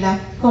guerrilla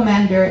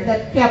commander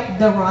that kept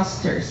the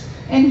rosters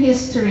and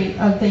history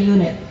of the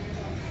unit.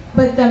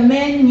 But the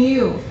men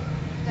knew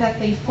that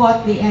they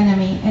fought the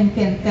enemy and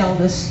can tell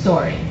the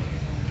story.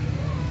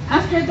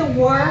 After the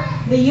war,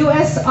 the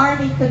U.S.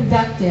 Army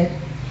conducted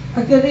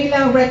a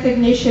guerrilla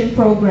recognition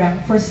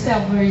program for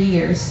several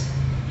years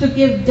to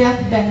give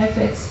death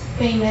benefits,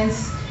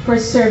 payments for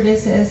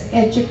services,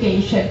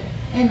 education,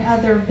 and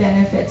other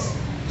benefits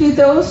to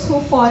those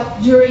who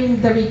fought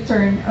during the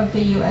return of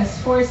the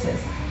U.S. forces.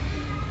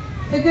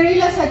 The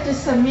guerrillas had to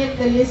submit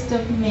the list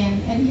of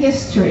men and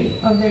history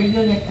of their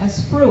unit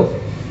as proof.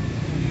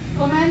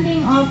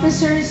 Commanding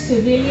officers,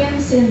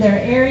 civilians in their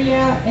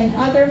area, and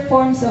other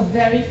forms of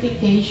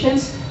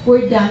verifications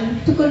were done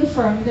to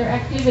confirm their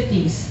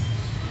activities.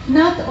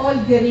 Not all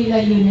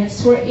guerrilla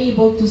units were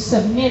able to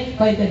submit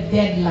by the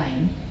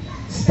deadline,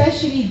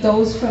 especially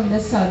those from the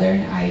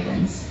southern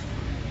islands.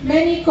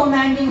 Many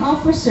commanding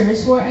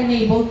officers were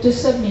unable to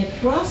submit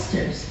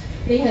rosters.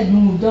 They had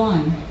moved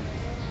on.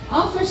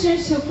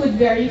 Officers who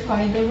could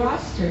verify the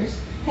rosters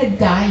had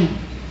died.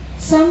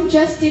 Some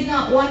just did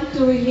not want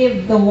to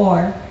relive the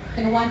war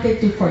and wanted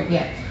to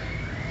forget.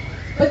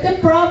 But the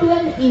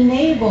problem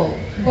enabled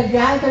the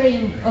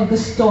gathering of the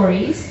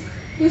stories,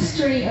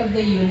 history of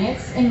the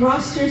units, and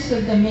rosters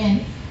of the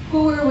men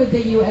who were with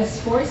the U.S.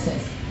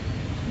 forces.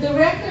 The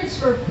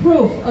records were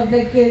proof of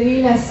the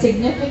guerrilla's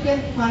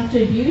significant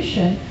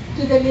contribution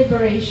to the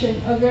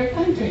liberation of their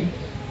country.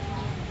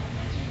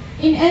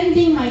 In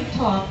ending my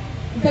talk,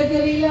 the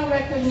guerrilla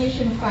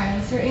recognition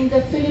files are in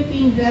the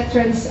Philippine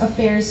Veterans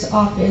Affairs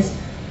Office,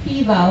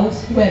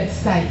 PVAO's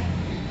website.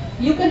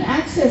 You can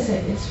access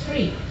it, it's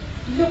free.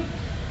 Look,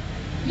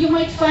 you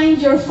might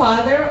find your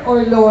father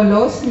or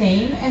lolo's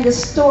name and the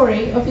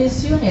story of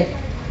his unit,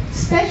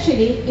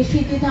 especially if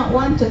he did not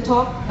want to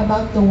talk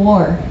about the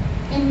war,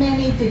 and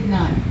many did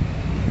not.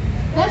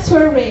 That's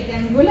where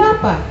Reagan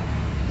Gulapa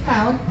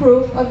found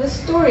proof of the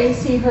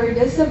stories he heard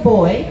as a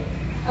boy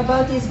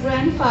about his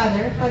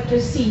grandfather,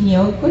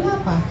 Patrocinio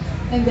Gulapa,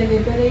 and the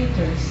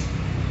liberators.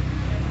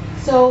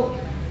 So,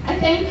 I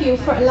thank you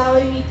for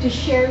allowing me to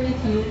share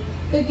with you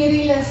the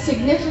guerrilla's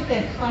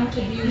significant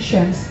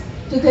contributions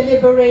to the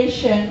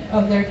liberation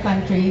of their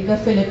country, the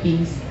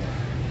Philippines.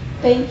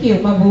 Thank you.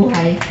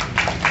 Mabuhay.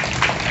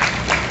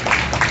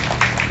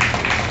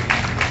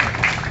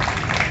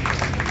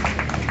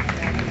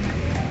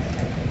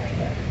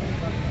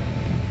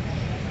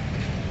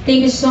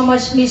 Thank you so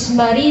much, Ms.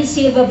 Marie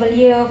Silva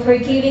Vallejo, for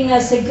giving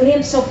us a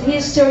glimpse of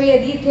history, a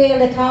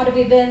detailed account of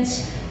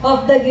events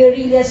of the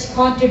guerrillas'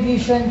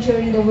 contribution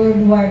during the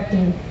World War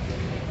II.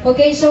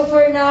 Okay, so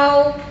for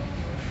now,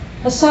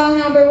 a song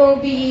number will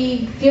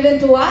be given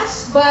to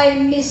us by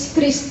Miss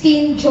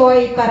Christine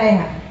Joy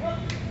Pareja.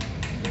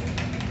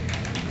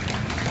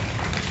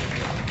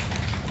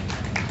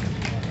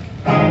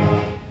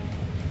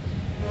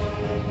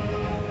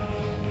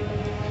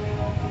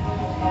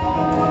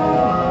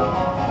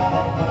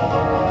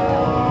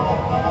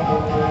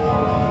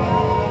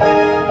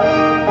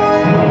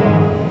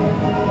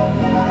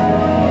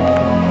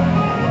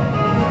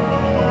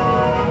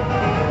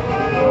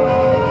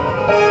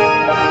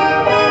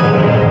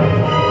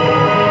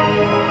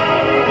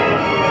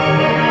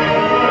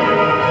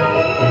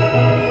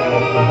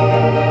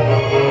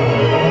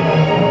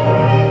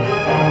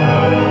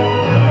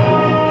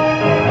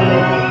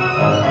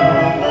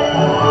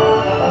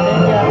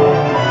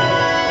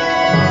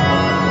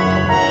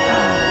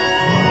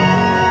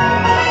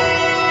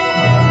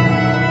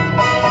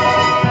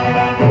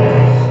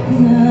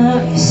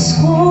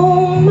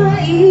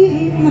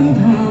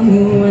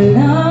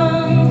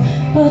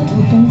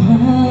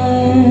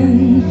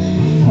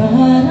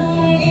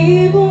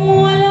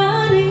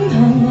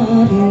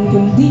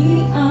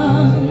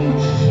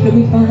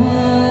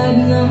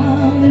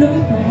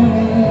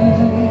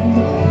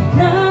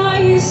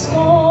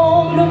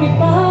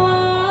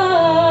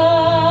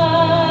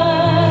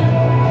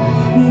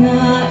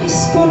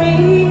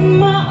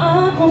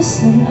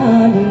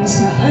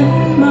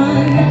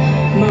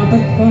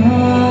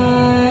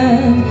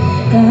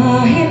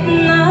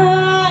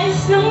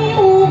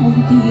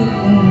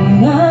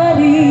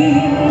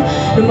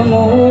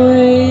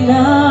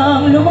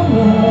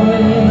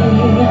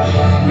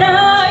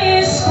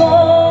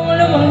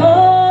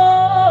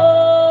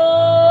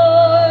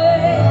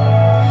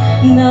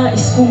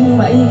 Nais kong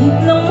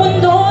maihip ng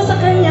mundo sa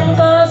kanyang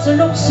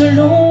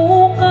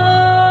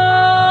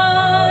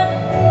kasulok-sulukan.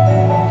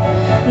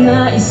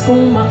 Nais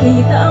kong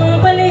makita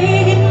ang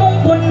paligid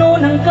mong puno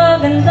ng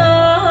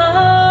kagandahan.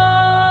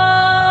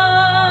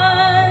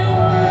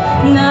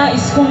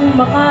 Nais kong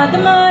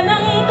makadama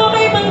ng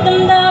kakaibang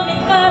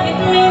damdamin kahit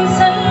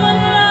minsan man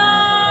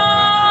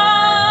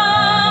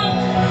lang.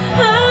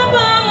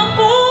 Habang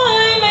ako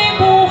ay may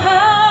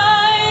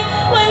buhay,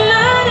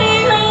 wala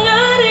rin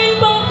hanggarin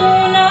pang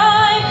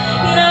tunay.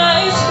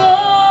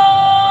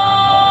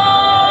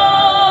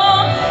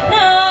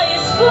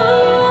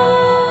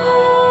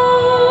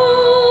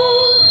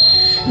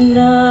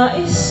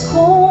 Nais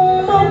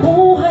kong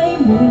mabuhay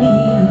muli.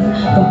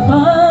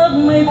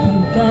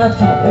 bawat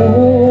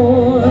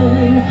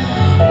taon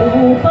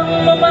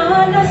upang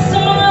mamalas sa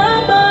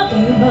mga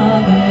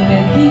bagay-bagay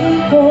na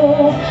di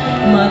ko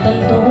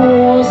matanto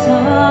sa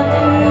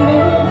ating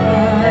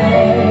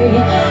buhay.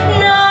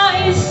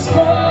 Nais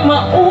kong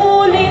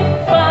maulit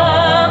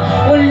pa,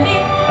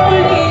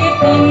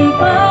 ulit-ulitin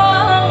pa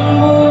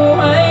ang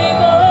buhay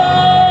ko.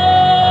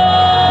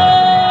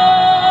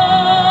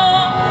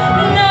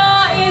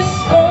 Nais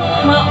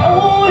kong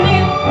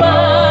maulit pa,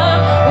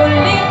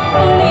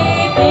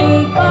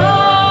 ulit-ulitin pa.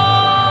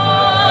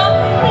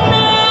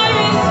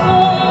 Nais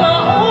kong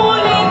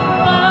maulit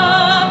pa,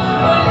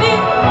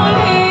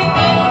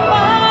 ulit-ulitin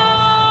pa.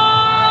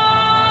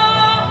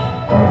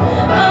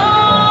 Ang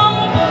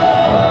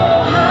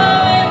buhay ko.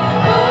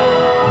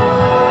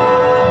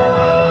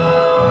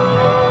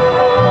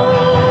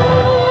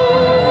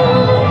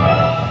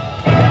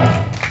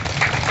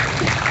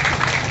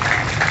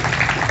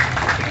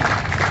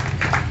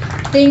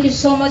 Thank you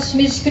so much,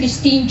 Miss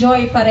Christine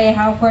Joy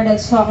Pareha, for that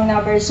song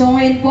number. So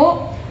ngayon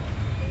po,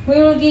 we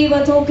will give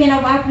a token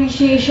of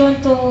appreciation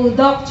to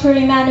Dr.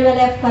 Emmanuel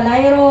F.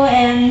 Calairo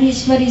and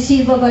Miss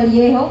Marisilva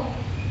Vallejo.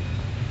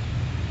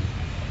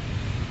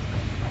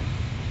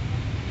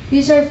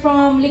 These are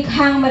from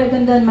Likhang,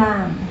 Maragondon,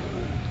 ma'am.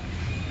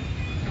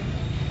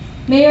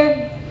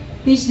 Mayor,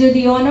 please do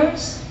the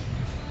honors.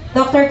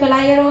 Dr.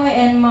 Calairo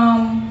and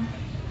ma'am,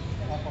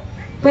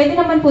 pwede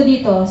naman po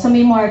dito sa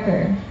may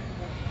marker.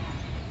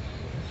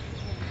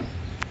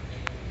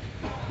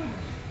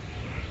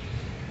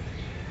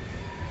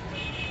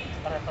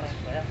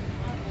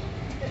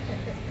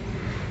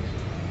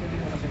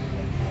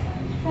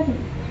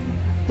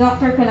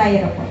 Dr.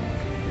 Calairo po.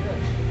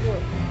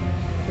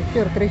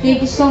 Thank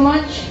you so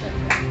much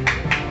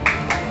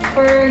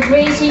for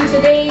gracing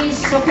today's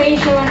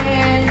occasion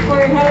and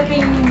for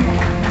helping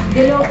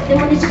the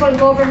municipal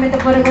government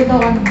of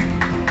Maragondon.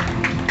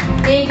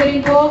 Thank you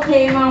rin po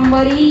kay Ma'am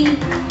Marie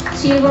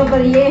Silva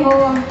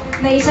Vallejo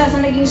na isa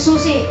sa naging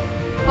susi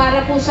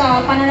para po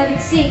sa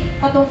pananaliksik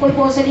patungkol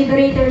po sa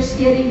liberators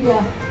guerrilla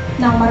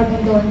ng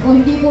Maragondon.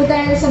 Kung hindi po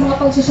dahil sa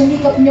mga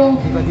pagsusumikap nyo,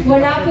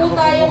 wala po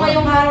tayo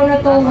ngayong araw na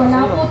to,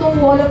 wala po itong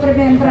wall of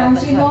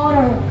remembrance in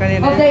honor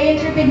of the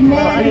intrepid men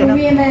and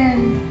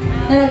women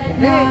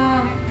na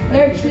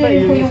largely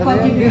rin po yung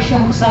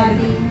contribution sa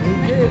ating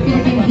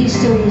Philippine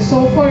history.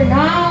 So for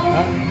now,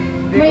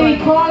 may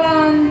we call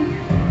on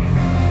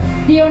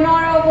the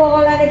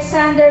Honorable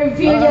Alexander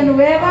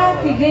Villanueva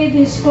to give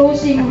his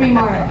closing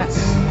remarks.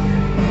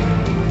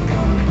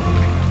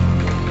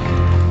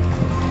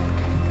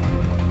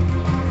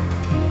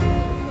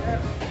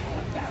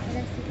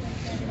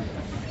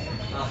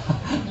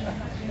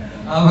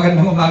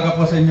 Magandang umaga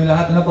po sa inyo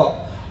lahat. Ano po?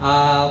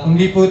 Kung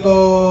di po ito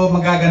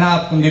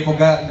magaganap, kung di po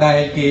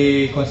dahil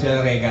kay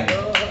Consuelo Regan.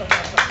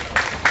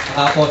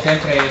 Po,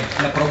 siyempre,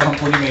 naprograhan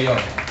po ni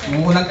Mayor.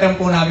 Yung unang term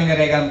po namin ni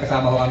Regan,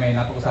 kasama ko kami,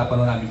 napag-usapan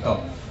po namin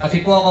ito.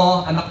 Kasi po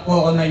ako, anak po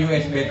ako na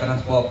US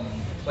veterans po.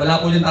 Wala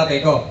po yung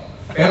tatay ko.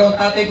 Pero ang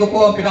tatay ko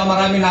po, ang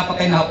pinakamarami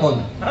napatay na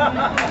hapon.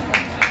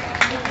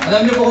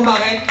 Alam niyo po kung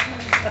bakit?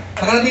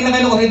 Nakarating na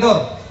kayo ng koridor.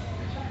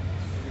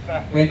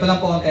 Kwento lang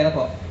po, konti na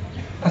po.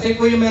 Kasi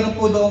po yung meron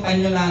po doong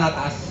kanyo na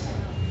nataas.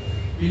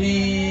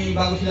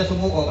 Bago sila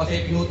sumuko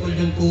kasi pinutol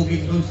yung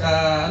tubig dun sa,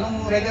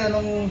 anong Regan?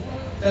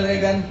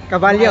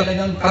 Kabalyo.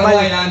 Carmo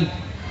Island.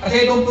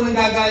 Kasi doon po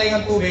nanggagaling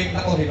ang tubig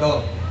na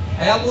koridor.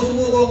 Kaya po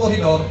sumuko ang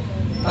koridor,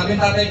 sabi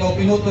ng tatay ko,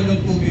 pinutol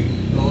yung tubig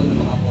doon ng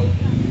mga hapon.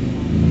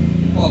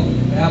 Po,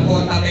 kaya po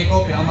ang tatay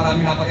ko,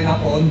 pinakamaraming napatay na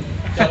hapon,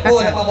 siya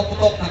po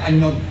napapaputok ng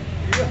kanyon.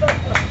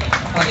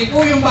 Pati po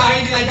yung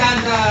bahay nila dyan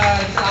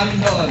sa amin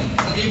doon,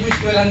 sa Tibo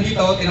Eskwelahan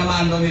dito,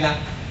 tinamaan doon nila,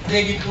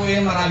 legit po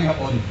yung maraming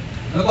hapon.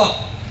 Ano po?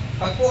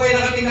 Pag po kayo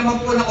nakating naman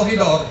po ng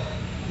koridor,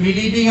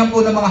 milibingan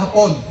po ng mga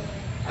hapon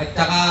at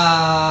saka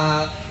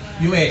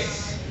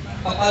US.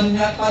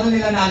 Paano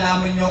nila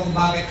nalaman nyo kung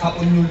bakit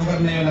hapon yung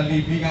lugar na yun,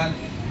 nalibingan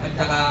at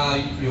saka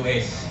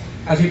US?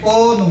 Kasi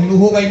po, nung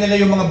hinuhukay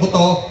nila yung mga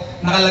buto,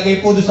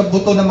 nakalagay po doon sa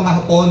buto ng mga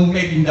hapon,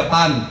 made in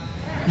Japan.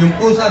 Yung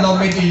po sa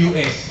made in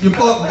US. Yung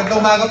po,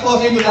 magandang umaga po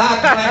sa inyo lahat.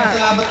 Maraming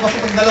salamat po sa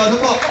pagdalo. Ano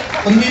po?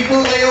 Kung hindi po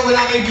kayo,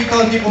 wala kayo dito,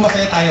 hindi po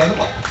masaya tayo. Ano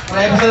po?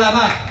 Maraming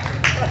salamat.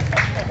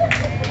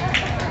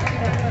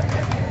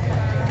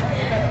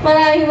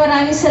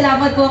 Maraming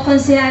salamat po,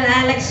 Consilan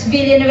Alex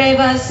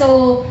Villanueva.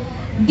 So,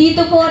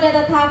 dito po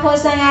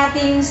natatapos ang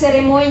ating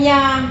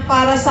seremonya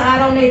para sa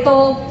araw na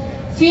ito.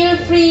 Feel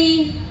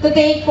free to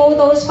take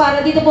photos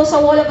para dito po sa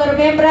Wall of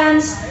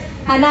Remembrance.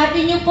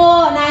 Hanapin niyo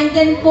po,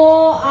 nandyan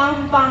po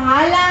ang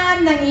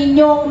pangalan ng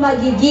inyong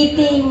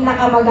magigiting na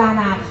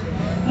kamag-anak.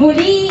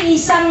 Muli,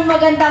 isang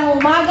magandang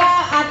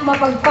umaga at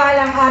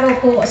mapagpalang araw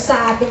po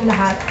sa ating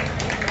lahat.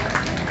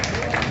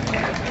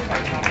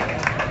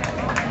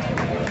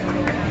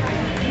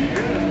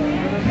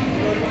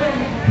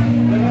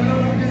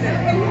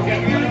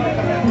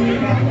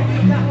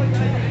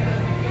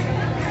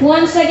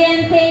 Once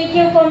again, thank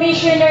you,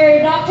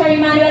 Commissioner Dr.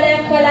 Emmanuel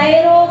F.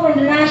 Calairo from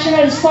the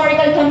National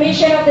Historical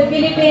Commission of the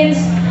Philippines.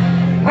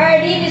 Our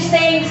deepest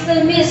thanks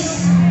to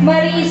Ms.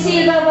 Marie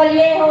Silva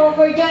Vallejo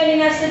for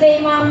joining us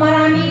today, ma'am.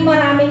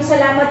 Maraming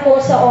salamat po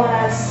sa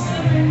oras.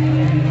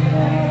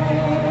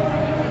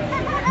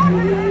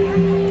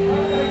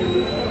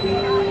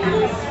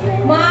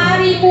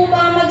 Maaari po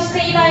ba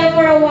magstay tayo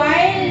for a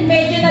while?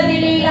 Medyo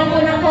na-delay lang po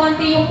ng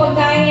konti yung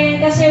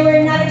pagkain kasi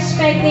we're not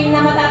expecting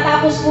na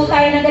matatapos po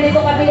tayo ng ganito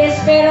kabilis,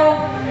 pero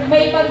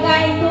may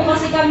pagkain po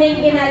kasi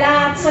kaming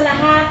inalat sa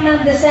lahat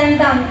ng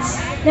descendants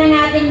ng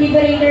ating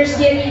liberators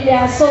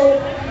guerrilla.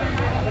 So,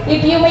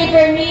 if you may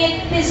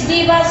permit, please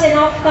give us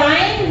enough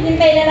time.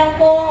 Hintay na lang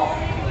po.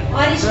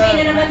 Alis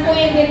na naman po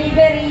yung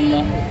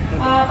delivery.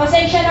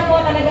 Pasensya na po,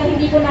 talagang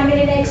hindi po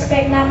namin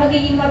na-expect na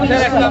magiging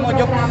mabilis po yung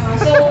programa.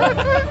 So,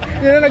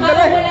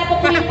 wala po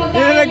po yung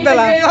pagkain. Yun ang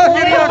nagdala.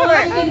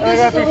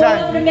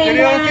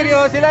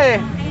 Seryoso sila eh.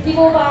 Di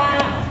po ba?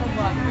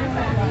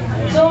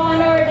 So,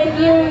 honored and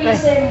you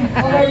listen,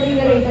 our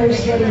liberators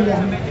guerrilla.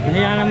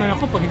 Hinayaan naman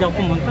ako pag hindi ako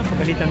pumunta,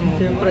 pagalitan mo.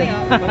 Siyempre.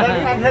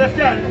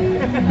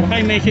 Baka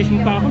i-message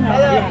mo pa ako na.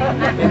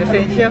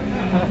 Inosensya.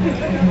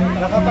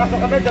 Nakapasok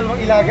kami, dalawang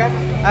ilagan.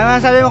 Ano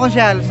masasabi mo,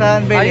 Konsyal, sa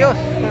unveiling? Ayos.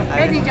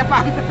 Made in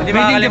Japan.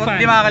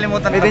 Hindi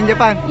makakalimutan. Made in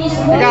Japan.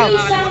 Ikaw.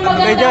 Isang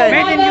Medyo magandang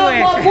Made in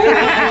US.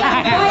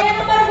 Kaya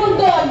ng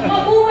Marabundon,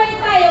 mabuhay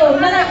tayo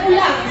na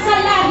nagmula sa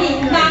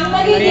lahi ng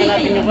magiging.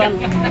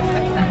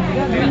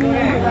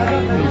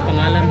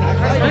 Pangalan.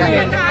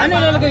 Ano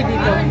lalagay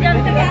dito?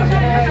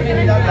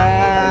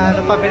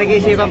 Ano pa,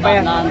 pinag-iisipan pa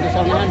yan.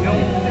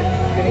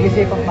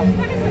 Pinag-iisipan pa.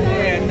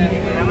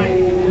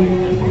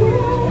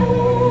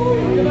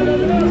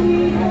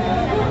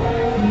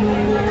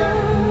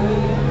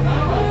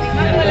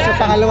 Sa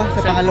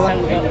pangalawa.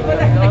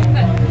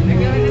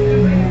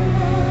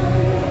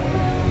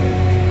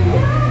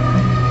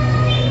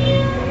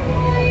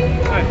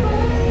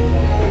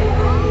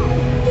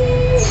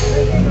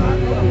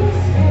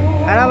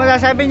 Ano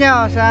masasabi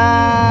niyo sa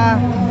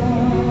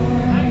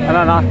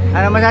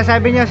Ano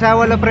masasabi niyo sa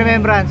wall of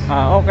remembrance?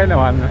 Okay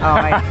naman.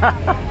 Okay.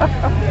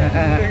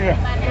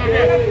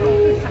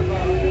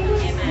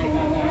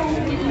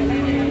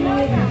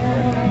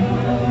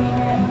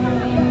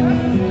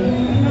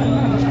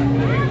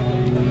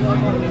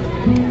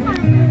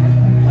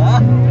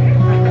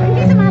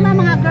 Hindi sumama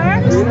mga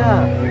girls?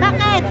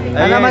 Bakit?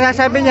 Ano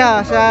masasabi niyo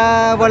sa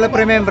wall of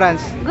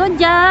remembrance? Good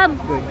job!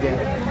 Good job.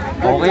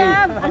 Good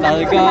job! Ang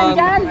galing naman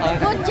dyan!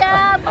 Good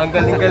job! Ang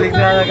galing-galing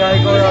talaga.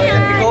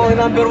 Ikaw ang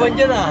number 1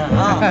 dyan ah.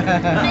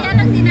 Kaya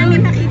lang di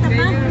namin nakita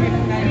pa.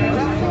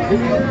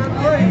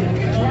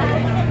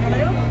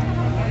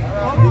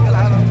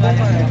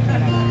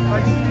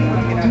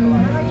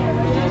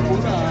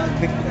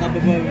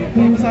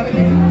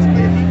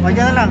 O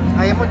dyan na lang,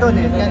 ayaw mo doon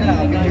eh. Dyan na lang,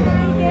 video.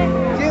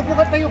 Sige,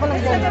 bukat tayo ka lang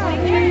dyan.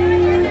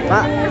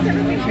 Pa.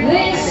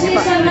 This is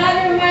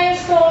another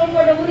milestone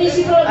for the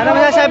municipal. Ano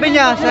masasabi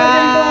niya sa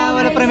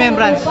wall of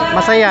remembrance?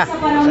 Masaya.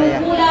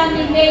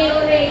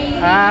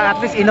 At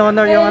least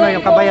in-honor yung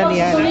yung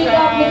kabayanihan.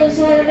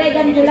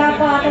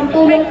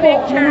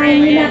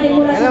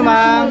 Hello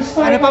ma'am,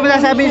 ano pa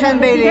masasabi sa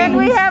unveiling? Can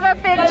we have a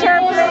picture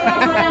please?